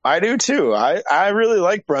 I do too. I really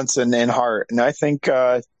like Brunson and Hart, and I think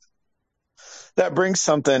that brings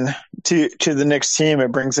something to the Knicks team.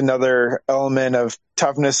 It brings another element of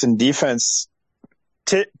toughness and defense.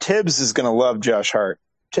 Tibbs is going to love Josh Hart.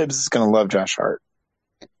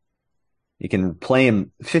 You can play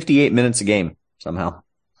him 58 minutes a game somehow.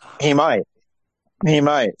 He might.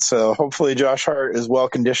 So hopefully Josh Hart is well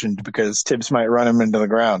conditioned, because Tibbs might run him into the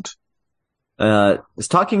ground. Is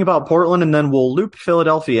talking about Portland, and then we'll loop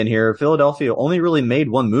Philadelphia in here. Philadelphia only really made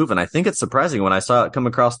one move, and I think it's surprising when I saw it come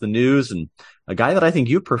across the news, and a guy that I think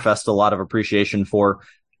you professed a lot of appreciation for.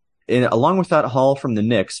 Along with that haul from the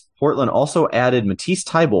Knicks, Portland also added Matisse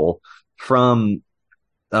Thybulle from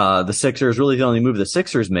the Sixers, really the only move the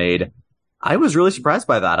Sixers made. I was really surprised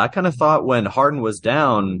by that. I kind of thought when Harden was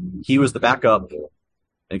down, he was the backup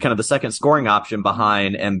and kind of the second scoring option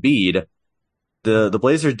behind Embiid. The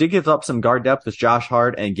Blazers did give up some guard depth with Josh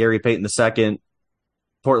Hart and Gary Payton II.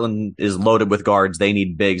 Portland is loaded with guards. They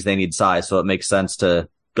need bigs. They need size. So it makes sense to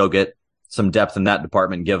go get some depth in that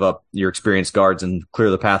department, give up your experienced guards and clear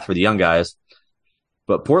the path for the young guys.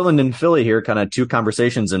 But Portland and Philly here, kind of 2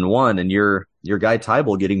 conversations in one, and your guy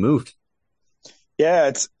Thybulle getting moved.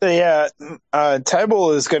 Thybulle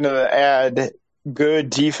is going to add good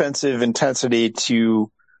defensive intensity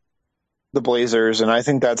to the Blazers, and I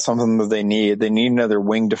think that's something that they need. They need another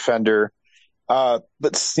wing defender. But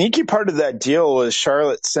sneaky part of that deal was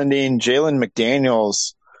Charlotte sending Jalen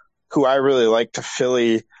McDaniels, who I really like, to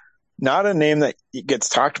Philly. Not a name that gets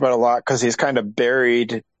talked about a lot because he's kind of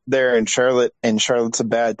buried there in Charlotte, and Charlotte's a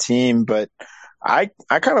bad team. But I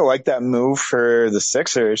kind of like that move for the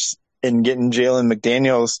Sixers in getting Jalen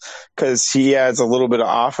McDaniels, because he adds a little bit of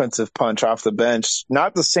offensive punch off the bench.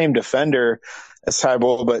 Not the same defender as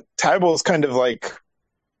Thybulle, but Thybulle is kind of like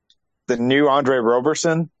the new Andre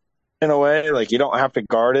Roberson in a way. Like, you don't have to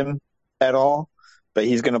guard him at all, but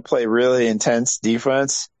he's going to play really intense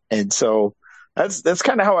defense. And so that's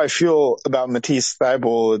kind of how I feel about Matisse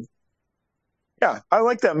Thybulle. Yeah, I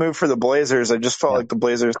like that move for the Blazers. I just felt like the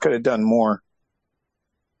Blazers could have done more.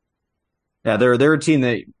 Yeah, they're a team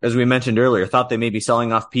that, as we mentioned earlier, thought they may be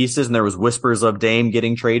selling off pieces, and there was whispers of Dame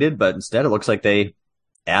getting traded, but instead it looks like they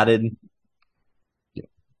added,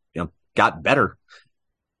 got better.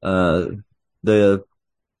 So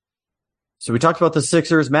we talked about the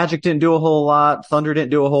Sixers. Magic didn't do a whole lot. Thunder didn't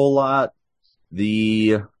do a whole lot.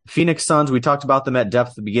 The Phoenix Suns, we talked about them at depth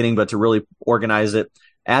at the beginning, but to really organize it,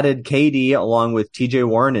 added KD along with TJ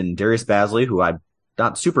Warren and Darius Bazley, who I'm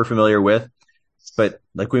not super familiar with. But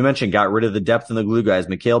like we mentioned, got rid of the depth and the glue guys: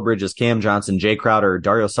 Mikal Bridges, Cam Johnson, Jay Crowder,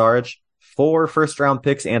 Dario Saric, 4 first-round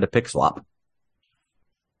picks and a pick swap.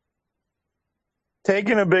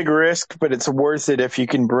 Taking a big risk, but it's worth it if you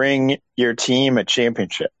can bring your team a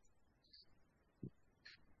championship.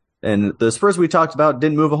 And the Spurs we talked about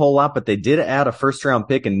didn't move a whole lot, but they did add a first-round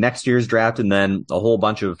pick in next year's draft and then a whole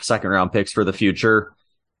bunch of second-round picks for the future.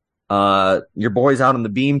 Your boys out on the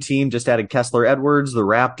Beam team just added Kessler Edwards, the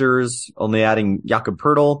Raptors only adding Jakob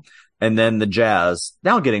Poeltl, and then the Jazz.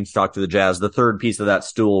 Now getting to talk to the Jazz, the third piece of that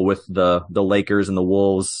stool with the Lakers and the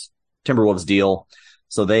Timberwolves deal.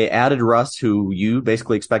 So they added Russ, who you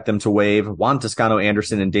basically expect them to waive, Juan Toscano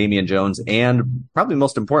Anderson and Damian Jones, and probably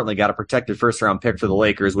most importantly, got a protected first-round pick for the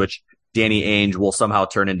Lakers, which Danny Ainge will somehow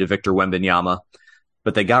turn into Victor Wembanyama.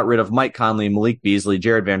 But they got rid of Mike Conley, Malik Beasley,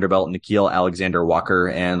 Jared Vanderbilt, Nickeil Alexander-Walker,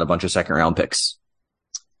 and a bunch of second-round picks.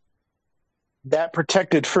 That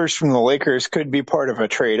protected first from the Lakers could be part of a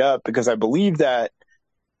trade-up, because I believe that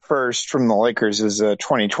first from the Lakers is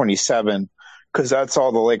 2027, because that's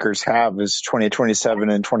all the Lakers have is 2027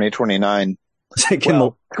 and 2029.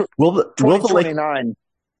 Will the 2029.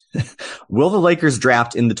 Will the Lakers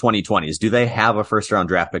draft in the 2020s? Do they have a first round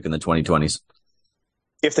draft pick in the 2020s?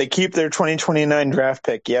 If they keep their 2029 draft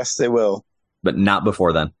pick, yes, they will. But not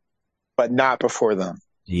before then. But not before then.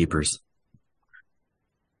 Jeepers.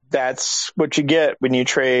 That's what you get when you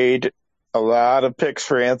trade a lot of picks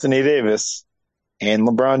for Anthony Davis and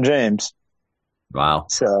LeBron James. Wow.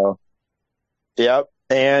 So, yep.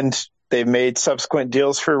 And they've made subsequent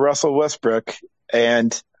deals for Russell Westbrook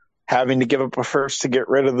and having to give up a first to get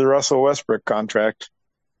rid of the Russell Westbrook contract,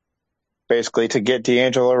 basically to get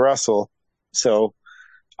D'Angelo Russell. So,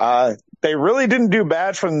 they really didn't do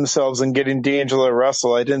bad for themselves in getting D'Angelo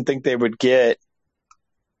Russell. I didn't think they would get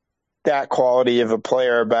that quality of a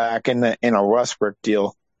player back in a Westbrook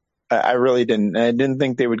deal. I really didn't. I didn't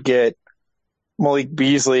think they would get Malik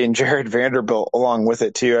Beasley and Jared Vanderbilt along with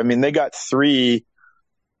it too. I mean, they got three,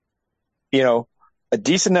 a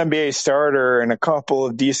decent NBA starter and a couple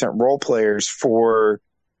of decent role players for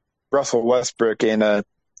Russell Westbrook in a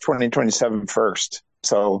 2027 first.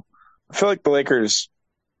 So I feel like the Lakers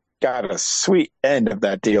got a sweet end of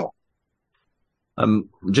that deal. I'm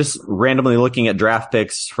just randomly looking at draft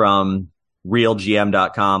picks from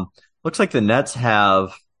realgm.com. Looks like the Nets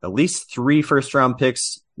have at least 3 first round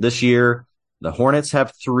picks this year. The Hornets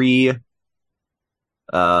have 3.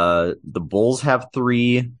 The Bulls have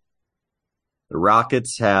 3. The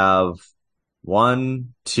Rockets have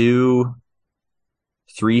 1, 2,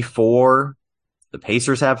 3, 4. The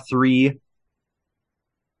Pacers have 3.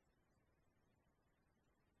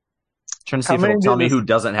 Trying to see if it'll tell me who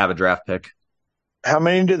doesn't have a draft pick. How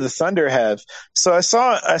many do the Thunder have? So I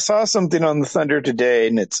saw something on the Thunder today,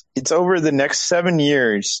 and it's over the next 7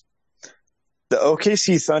 years. The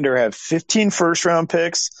OKC Thunder have 15 first round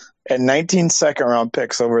picks and 19 second round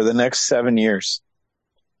picks over the next 7 years.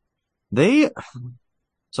 So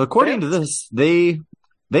according to this, they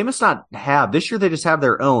must not have this year. They just have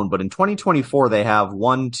their own, but in 2024 they have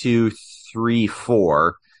 1, 2, 3,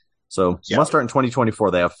 4. So must start in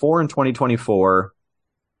 2024. They have 4 in 2024.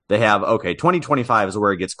 They have, 2025 is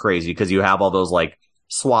where it gets crazy because you have all those like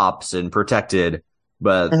swaps and protected,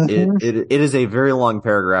 but it is a very long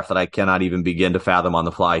paragraph that I cannot even begin to fathom on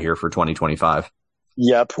the fly here for 2025.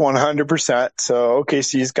 Yep, 100%. So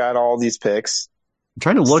OKC's got all these picks. I'm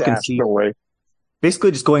trying to look and see.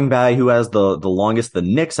 Basically just going by who has the longest. The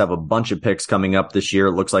Knicks have a bunch of picks coming up this year.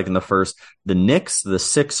 It looks like in the first, the Knicks, the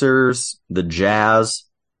Sixers, the Jazz.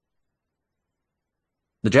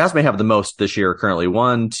 The Jazz may have the most this year currently.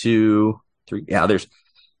 1, 2, 3. Yeah, there's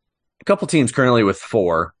a couple teams currently with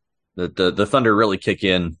 4. The Thunder really kick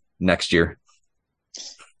in next year.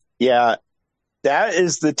 Yeah, that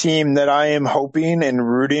is the team that I am hoping and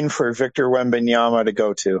rooting for Victor Wembanyama to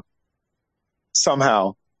go to.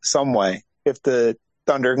 Somehow, some way. If the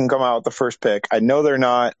Thunder can come out with the first pick. I know they're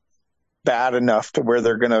not bad enough to where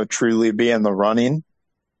they're going to truly be in the running,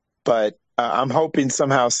 but I'm hoping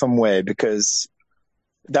somehow, some way, because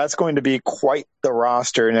that's going to be quite the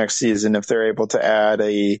roster next season if they're able to add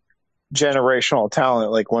a generational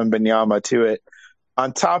talent like Wembanyama to it,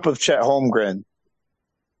 on top of Chet Holmgren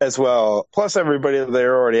as well, plus everybody that they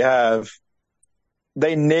already have.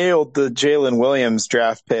 They nailed the Jalen Williams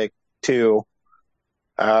draft pick too.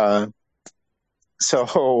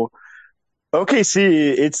 So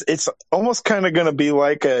OKC, it's almost kind of going to be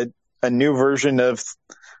like a new version of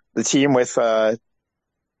the team with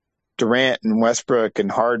Durant and Westbrook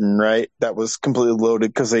and Harden, right? That was completely loaded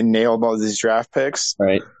because they nailed all these draft picks.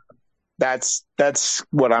 Right. That's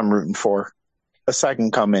what I'm rooting for. A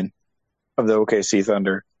second coming of the OKC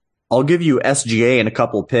Thunder. I'll give you SGA and a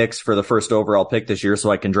couple picks for the first overall pick this year so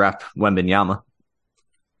I can draft Wembanyama.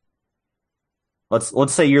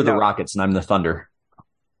 Let's say you're the Rockets and I'm the Thunder.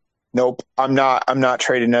 Nope. I'm not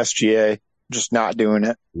trading SGA. Just not doing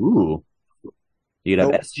it. Ooh. You'd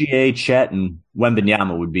have SGA, Chet, and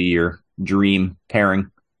Wembanyama would be your dream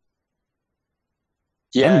pairing.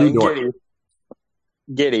 Yeah, and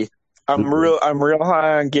Giddey. I'm real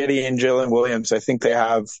high on Giddey and Jalen Williams. I think they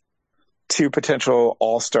have 2 potential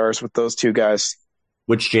all-stars with those 2 guys.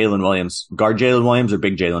 Which Jalen Williams? Guard Jalen Williams or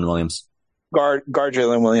big Jalen Williams? Guard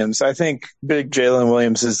Jalen Williams. I think big Jalen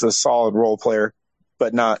Williams is a solid role player,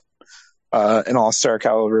 but not an all-star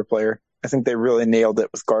caliber player. I think they really nailed it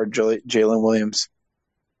with guard Jalen Williams.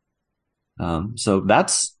 So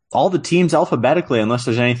that's all the teams alphabetically, unless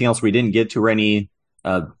there's anything else we didn't get to or any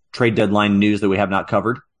trade deadline news that we have not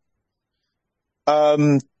covered.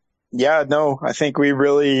 Yeah, no, I think we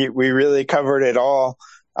really covered it all.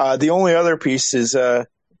 The only other piece is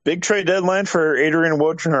big trade deadline for Adrian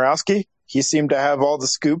Wojnarowski. He seemed to have all the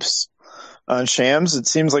scoops on Shams. It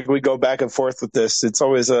seems like we go back and forth with this. It's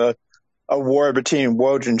always a war between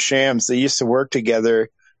Woj and Shams. They used to work together,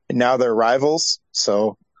 and now they're rivals.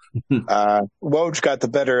 So Woj got the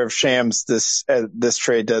better of Shams this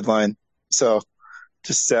trade deadline. So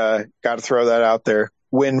just got to throw that out there.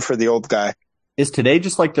 Win for the old guy. Is today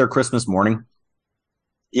just like their Christmas morning?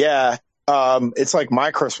 Yeah. It's like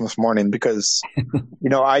my Christmas morning because,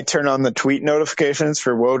 I turn on the tweet notifications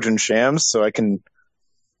for Woj and Shams so I can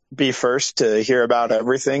be first to hear about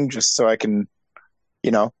everything just so I can,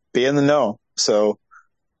 be in the know. So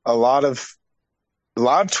a lot of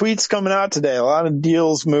tweets coming out today, a lot of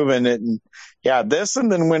deals moving. And yeah, this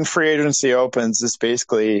and then when free agency opens is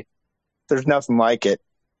basically, there's nothing like it.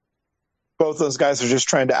 Both those guys are just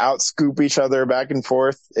trying to outscoop each other back and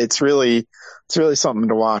forth. It's really something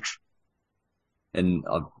to watch. And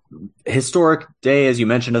a historic day, as you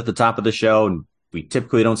mentioned at the top of the show, and we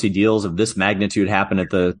typically don't see deals of this magnitude happen at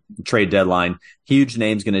the trade deadline. Huge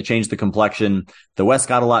names going to change the complexion. The West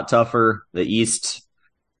got a lot tougher. The East,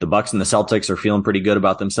 the Bucks and the Celtics are feeling pretty good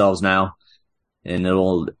about themselves now. And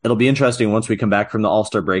it'll be interesting once we come back from the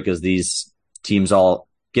All-Star break as these teams all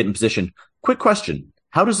get in position. Quick question.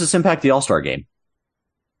 How does this impact the All-Star game?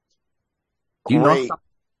 Do you know?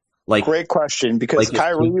 Great question, because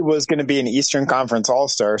Kyrie was going to be an Eastern Conference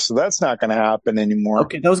All-Star, so that's not going to happen anymore.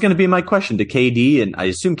 Okay, that was going to be my question to KD, and I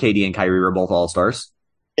assume KD and Kyrie were both All-Stars.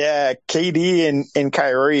 Yeah, KD and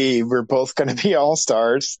Kyrie were both going to be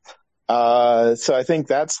All-Stars, so I think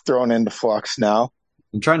that's thrown into flux now.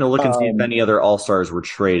 I'm trying to look and see if any other All-Stars were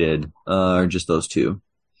traded, or just those two.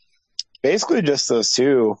 Basically just those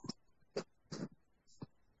two.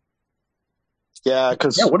 Yeah,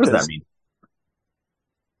 what does that mean?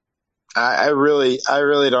 I really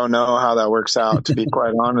don't know how that works out, to be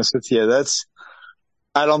quite honest with you.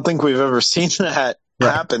 I don't think we've ever seen that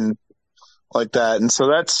happen like that. And so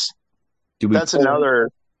that's another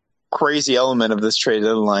crazy element of this trade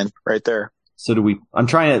deadline right there. So I'm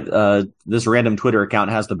trying to, this random Twitter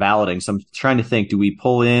account has the balloting. So I'm trying to think, do we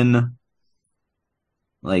pull in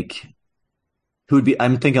who would be,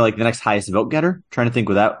 I'm thinking the next highest vote getter. Trying to think,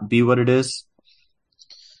 would that be what it is?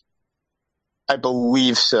 I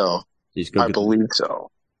believe so. So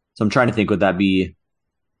I'm trying to think, would that be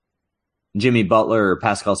Jimmy Butler or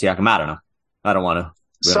Pascal Siakam? I don't know. I don't want to.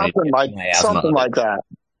 Something like that.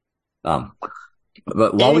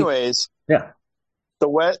 But anyways,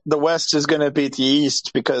 the West is going to beat the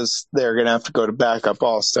East because they're going to have to go to backup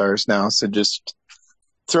All-Stars now. So just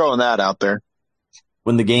throwing that out there.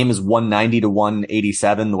 When the game is 190 to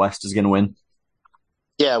 187, the West is going to win.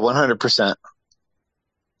 Yeah, 100%.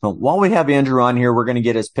 Well, while we have Andrew on here, we're going to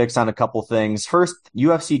get his picks on a couple things. First,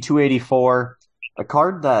 UFC 284, a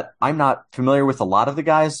card that I'm not familiar with a lot of the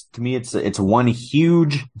guys. To me, it's one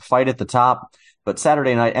huge fight at the top. But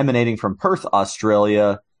Saturday night, emanating from Perth,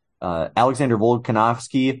 Australia, Alexander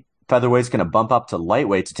Volkanovski, featherweight's going to bump up to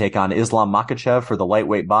lightweight to take on Islam Makhachev for the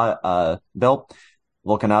lightweight belt.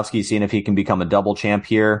 Volkanovski seeing if he can become a double champ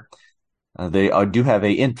here. They do have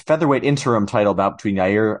a featherweight interim title bout between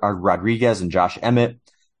Yair Rodriguez and Josh Emmett.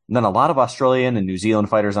 And then a lot of Australian and New Zealand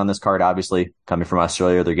fighters on this card, obviously coming from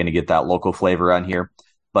Australia. They're going to get that local flavor on here.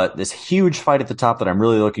 But this huge fight at the top that I'm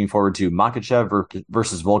really looking forward to, Makhachev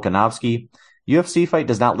versus Volkanovski. UFC fight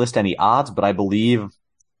does not list any odds, but I believe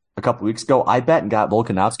a couple weeks ago, I bet and got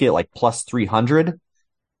Volkanovski at plus 300.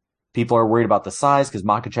 People are worried about the size because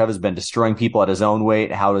Makhachev has been destroying people at his own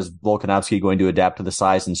weight. How is Volkanovski going to adapt to the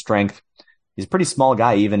size and strength? He's a pretty small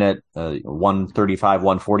guy, even at 135,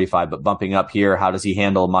 145, but bumping up here. How does he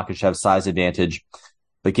handle Makhachev's size advantage?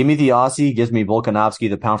 But give me the Aussie, gives me Volkanovski,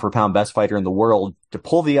 the pound-for-pound best fighter in the world, to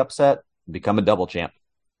pull the upset and become a double champ.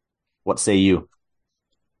 What say you?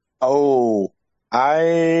 Oh,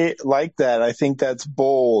 I like that. I think that's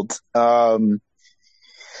bold.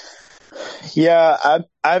 Yeah,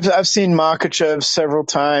 I've seen Makhachev several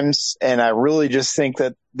times, and I really just think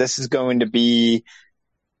that this is going to be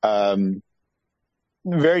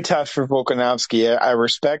very tough for Volkanovski. I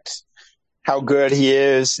respect how good he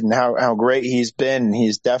is and how great he's been.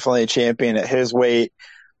 He's definitely a champion at his weight,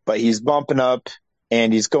 but he's bumping up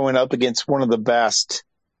and he's going up against one of the best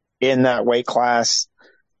in that weight class.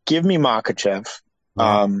 Give me Makhachev.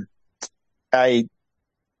 Yeah. I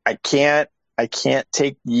can't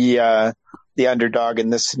take the underdog in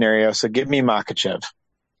this scenario, so give me Makhachev.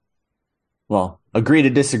 Well, agree to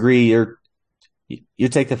disagree. You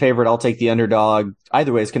take the favorite, I'll take the underdog.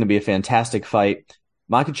 Either way, it's going to be a fantastic fight.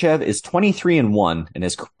 Makhachev is 23-1 in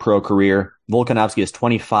his pro career. Volkanovski is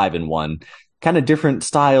 25-1. Kind of different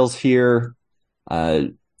styles here. As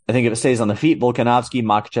I think if it stays on the feet, Volkanovski,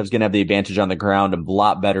 Makhachev's going to have the advantage on the ground, a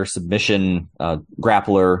lot better submission,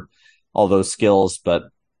 grappler, all those skills. But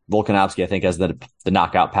Volkanovski, I think, has the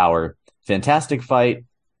knockout power. Fantastic fight.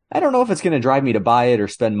 I don't know if it's going to drive me to buy it or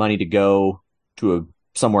spend money to go to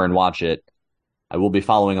somewhere and watch it. I will be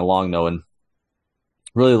following along, though, and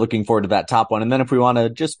really looking forward to that top one. And then if we want to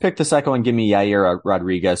just pick the second one, give me Yair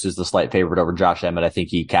Rodriguez, who's the slight favorite over Josh Emmett. I think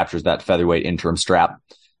he captures that featherweight interim strap.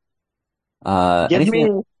 Give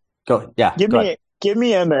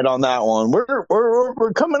me Emmett on that one.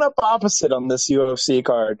 We're coming up opposite on this UFC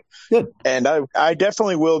card. Good. And I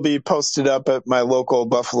definitely will be posted up at my local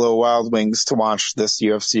Buffalo Wild Wings to watch this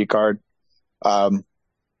UFC card.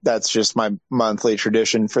 That's just my monthly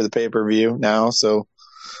tradition for the pay-per-view now. So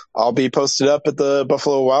I'll be posted up at the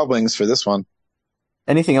Buffalo Wild Wings for this one.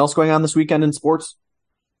 Anything else going on this weekend in sports?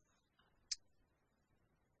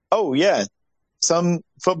 Oh, yeah. Some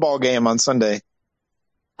football game on Sunday.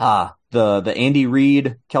 The Andy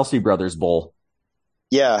Reid Kelsey Brothers Bowl.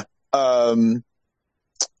 Yeah.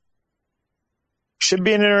 Should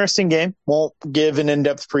be an interesting game. Won't give an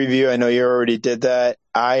in-depth preview. I know you already did that.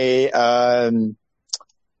 I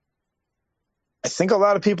think a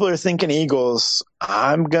lot of people are thinking Eagles.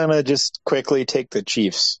 I'm gonna just quickly take the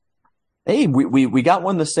Chiefs. Hey, we got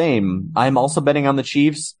one the same. I'm also betting on the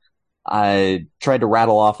Chiefs. I tried to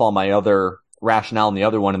rattle off all my other rationale in the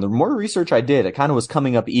other one, and the more research I did, it kind of was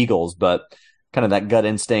coming up Eagles, but kind of that gut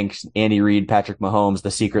instinct, Andy Reid, Patrick Mahomes,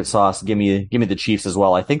 the secret sauce, give me the Chiefs as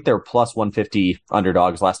well. I think they're plus 150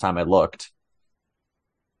 underdogs last time I looked.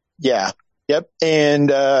 Yeah. Yep.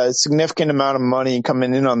 And a significant amount of money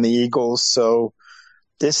coming in on the Eagles. So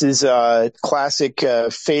this is a classic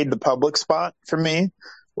fade the public spot for me,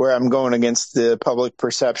 where I'm going against the public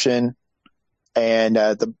perception, and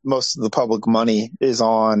most of the public money is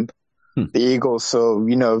on the Eagles. So,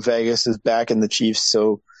 Vegas is backing the Chiefs.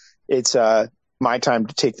 So it's my time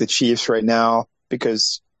to take the Chiefs right now,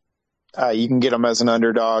 because you can get them as an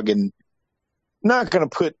underdog, and I'm not going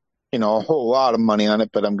to put a whole lot of money on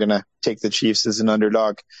it, but I'm going to take the Chiefs as an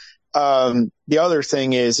underdog. The other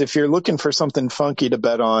thing is, if you're looking for something funky to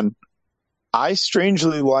bet on, I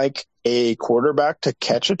strangely like a quarterback to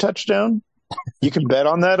catch a touchdown. You can bet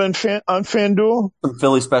on that on FanDuel. Some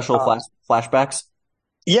Philly special flashbacks.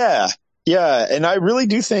 Yeah. Yeah. And I really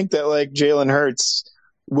do think that Jalen Hurts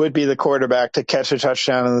would be the quarterback to catch a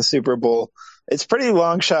touchdown in the Super Bowl. It's pretty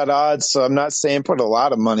long shot odds, so I'm not saying put a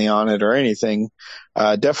lot of money on it or anything.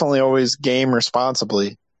 Definitely always game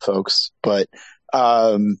responsibly, folks. But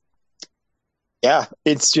yeah,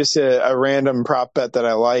 it's just a random prop bet that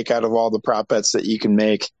I like out of all the prop bets that you can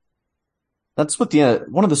make. That's what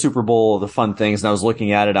one of the Super Bowl, the fun things, and I was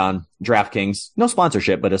looking at it on DraftKings. No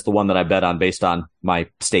sponsorship, but it's the one that I bet on based on my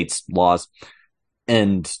state's laws.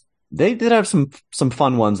 And they did have some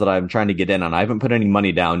fun ones that I'm trying to get in on. I haven't put any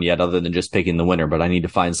money down yet other than just picking the winner, but I need to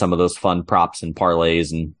find some of those fun props and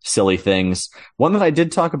parlays and silly things. One that I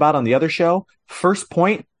did talk about on the other show, first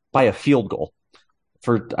point by a field goal.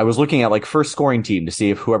 I was looking at first scoring team to see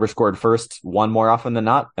if whoever scored first won more often than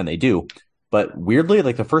not, and they do. But weirdly,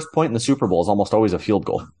 the first point in the Super Bowl is almost always a field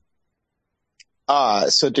goal.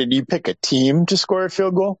 So did you pick a team to score a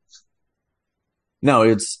field goal? No,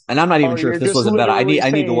 and I'm not even sure if this was a bet. I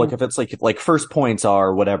need to look if it's like first points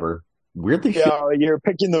are whatever. Weirdly, yeah, you're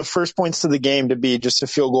picking the first points to the game to be just a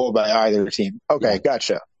field goal by either team. Okay, yeah.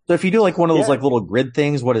 Gotcha. So if you do one of those little grid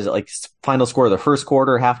things, what is it, final score of the first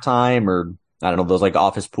quarter, halftime, or I don't know, those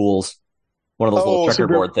office pools, one of those little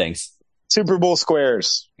checkerboard things. Super Bowl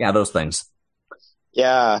squares. Yeah, those things.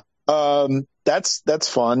 Yeah, that's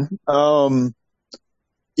fun.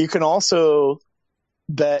 You can also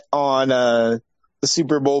bet on the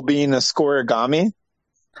Super Bowl being a scoregami,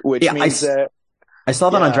 which means that I saw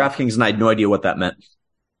that on DraftKings and I had no idea what that meant.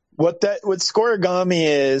 What scoregami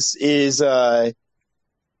is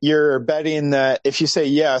you're betting that if you say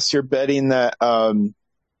yes, you're betting that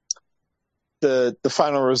the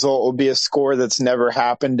final result will be a score that's never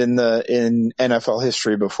happened in NFL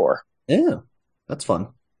history before. Yeah, that's fun.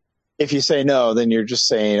 If you say no, then you're just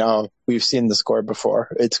saying, oh, we've seen the score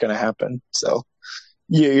before. It's going to happen. So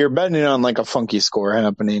you're betting on a funky score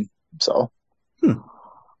happening. So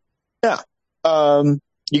yeah.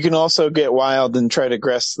 You can also get wild and try to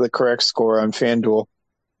guess the correct score on FanDuel.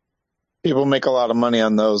 People make a lot of money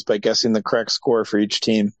on those by guessing the correct score for each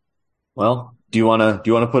team. Well, do you want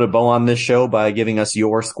to put a bow on this show by giving us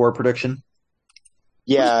your score prediction?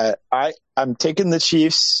 Yeah, I'm taking the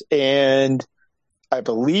Chiefs, and I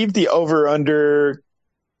believe the over-under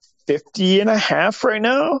 50.5 right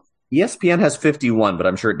now. ESPN has 51, but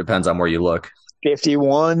I'm sure it depends on where you look.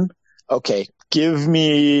 51. Okay. Give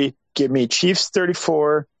me Chiefs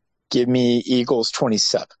 34, Give me Eagles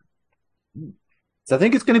 27. So I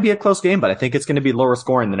think it's going to be a close game, but I think it's going to be lower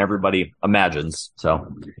scoring than everybody imagines.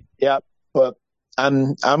 So, yeah, but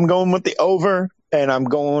I'm going with the over, and I'm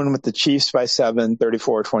going with the Chiefs by 7,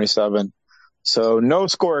 34-27. So no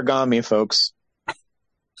scoregami, folks.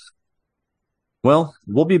 Well,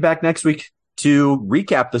 we'll be back next week to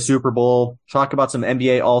recap the Super Bowl, talk about some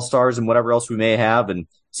NBA All-Stars and whatever else we may have, and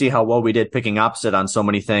see how well we did picking opposite on so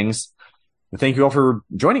many things. Thank you all for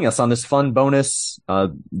joining us on this fun bonus,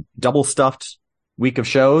 double stuffed week of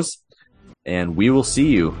shows, and we will see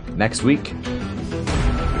you next week.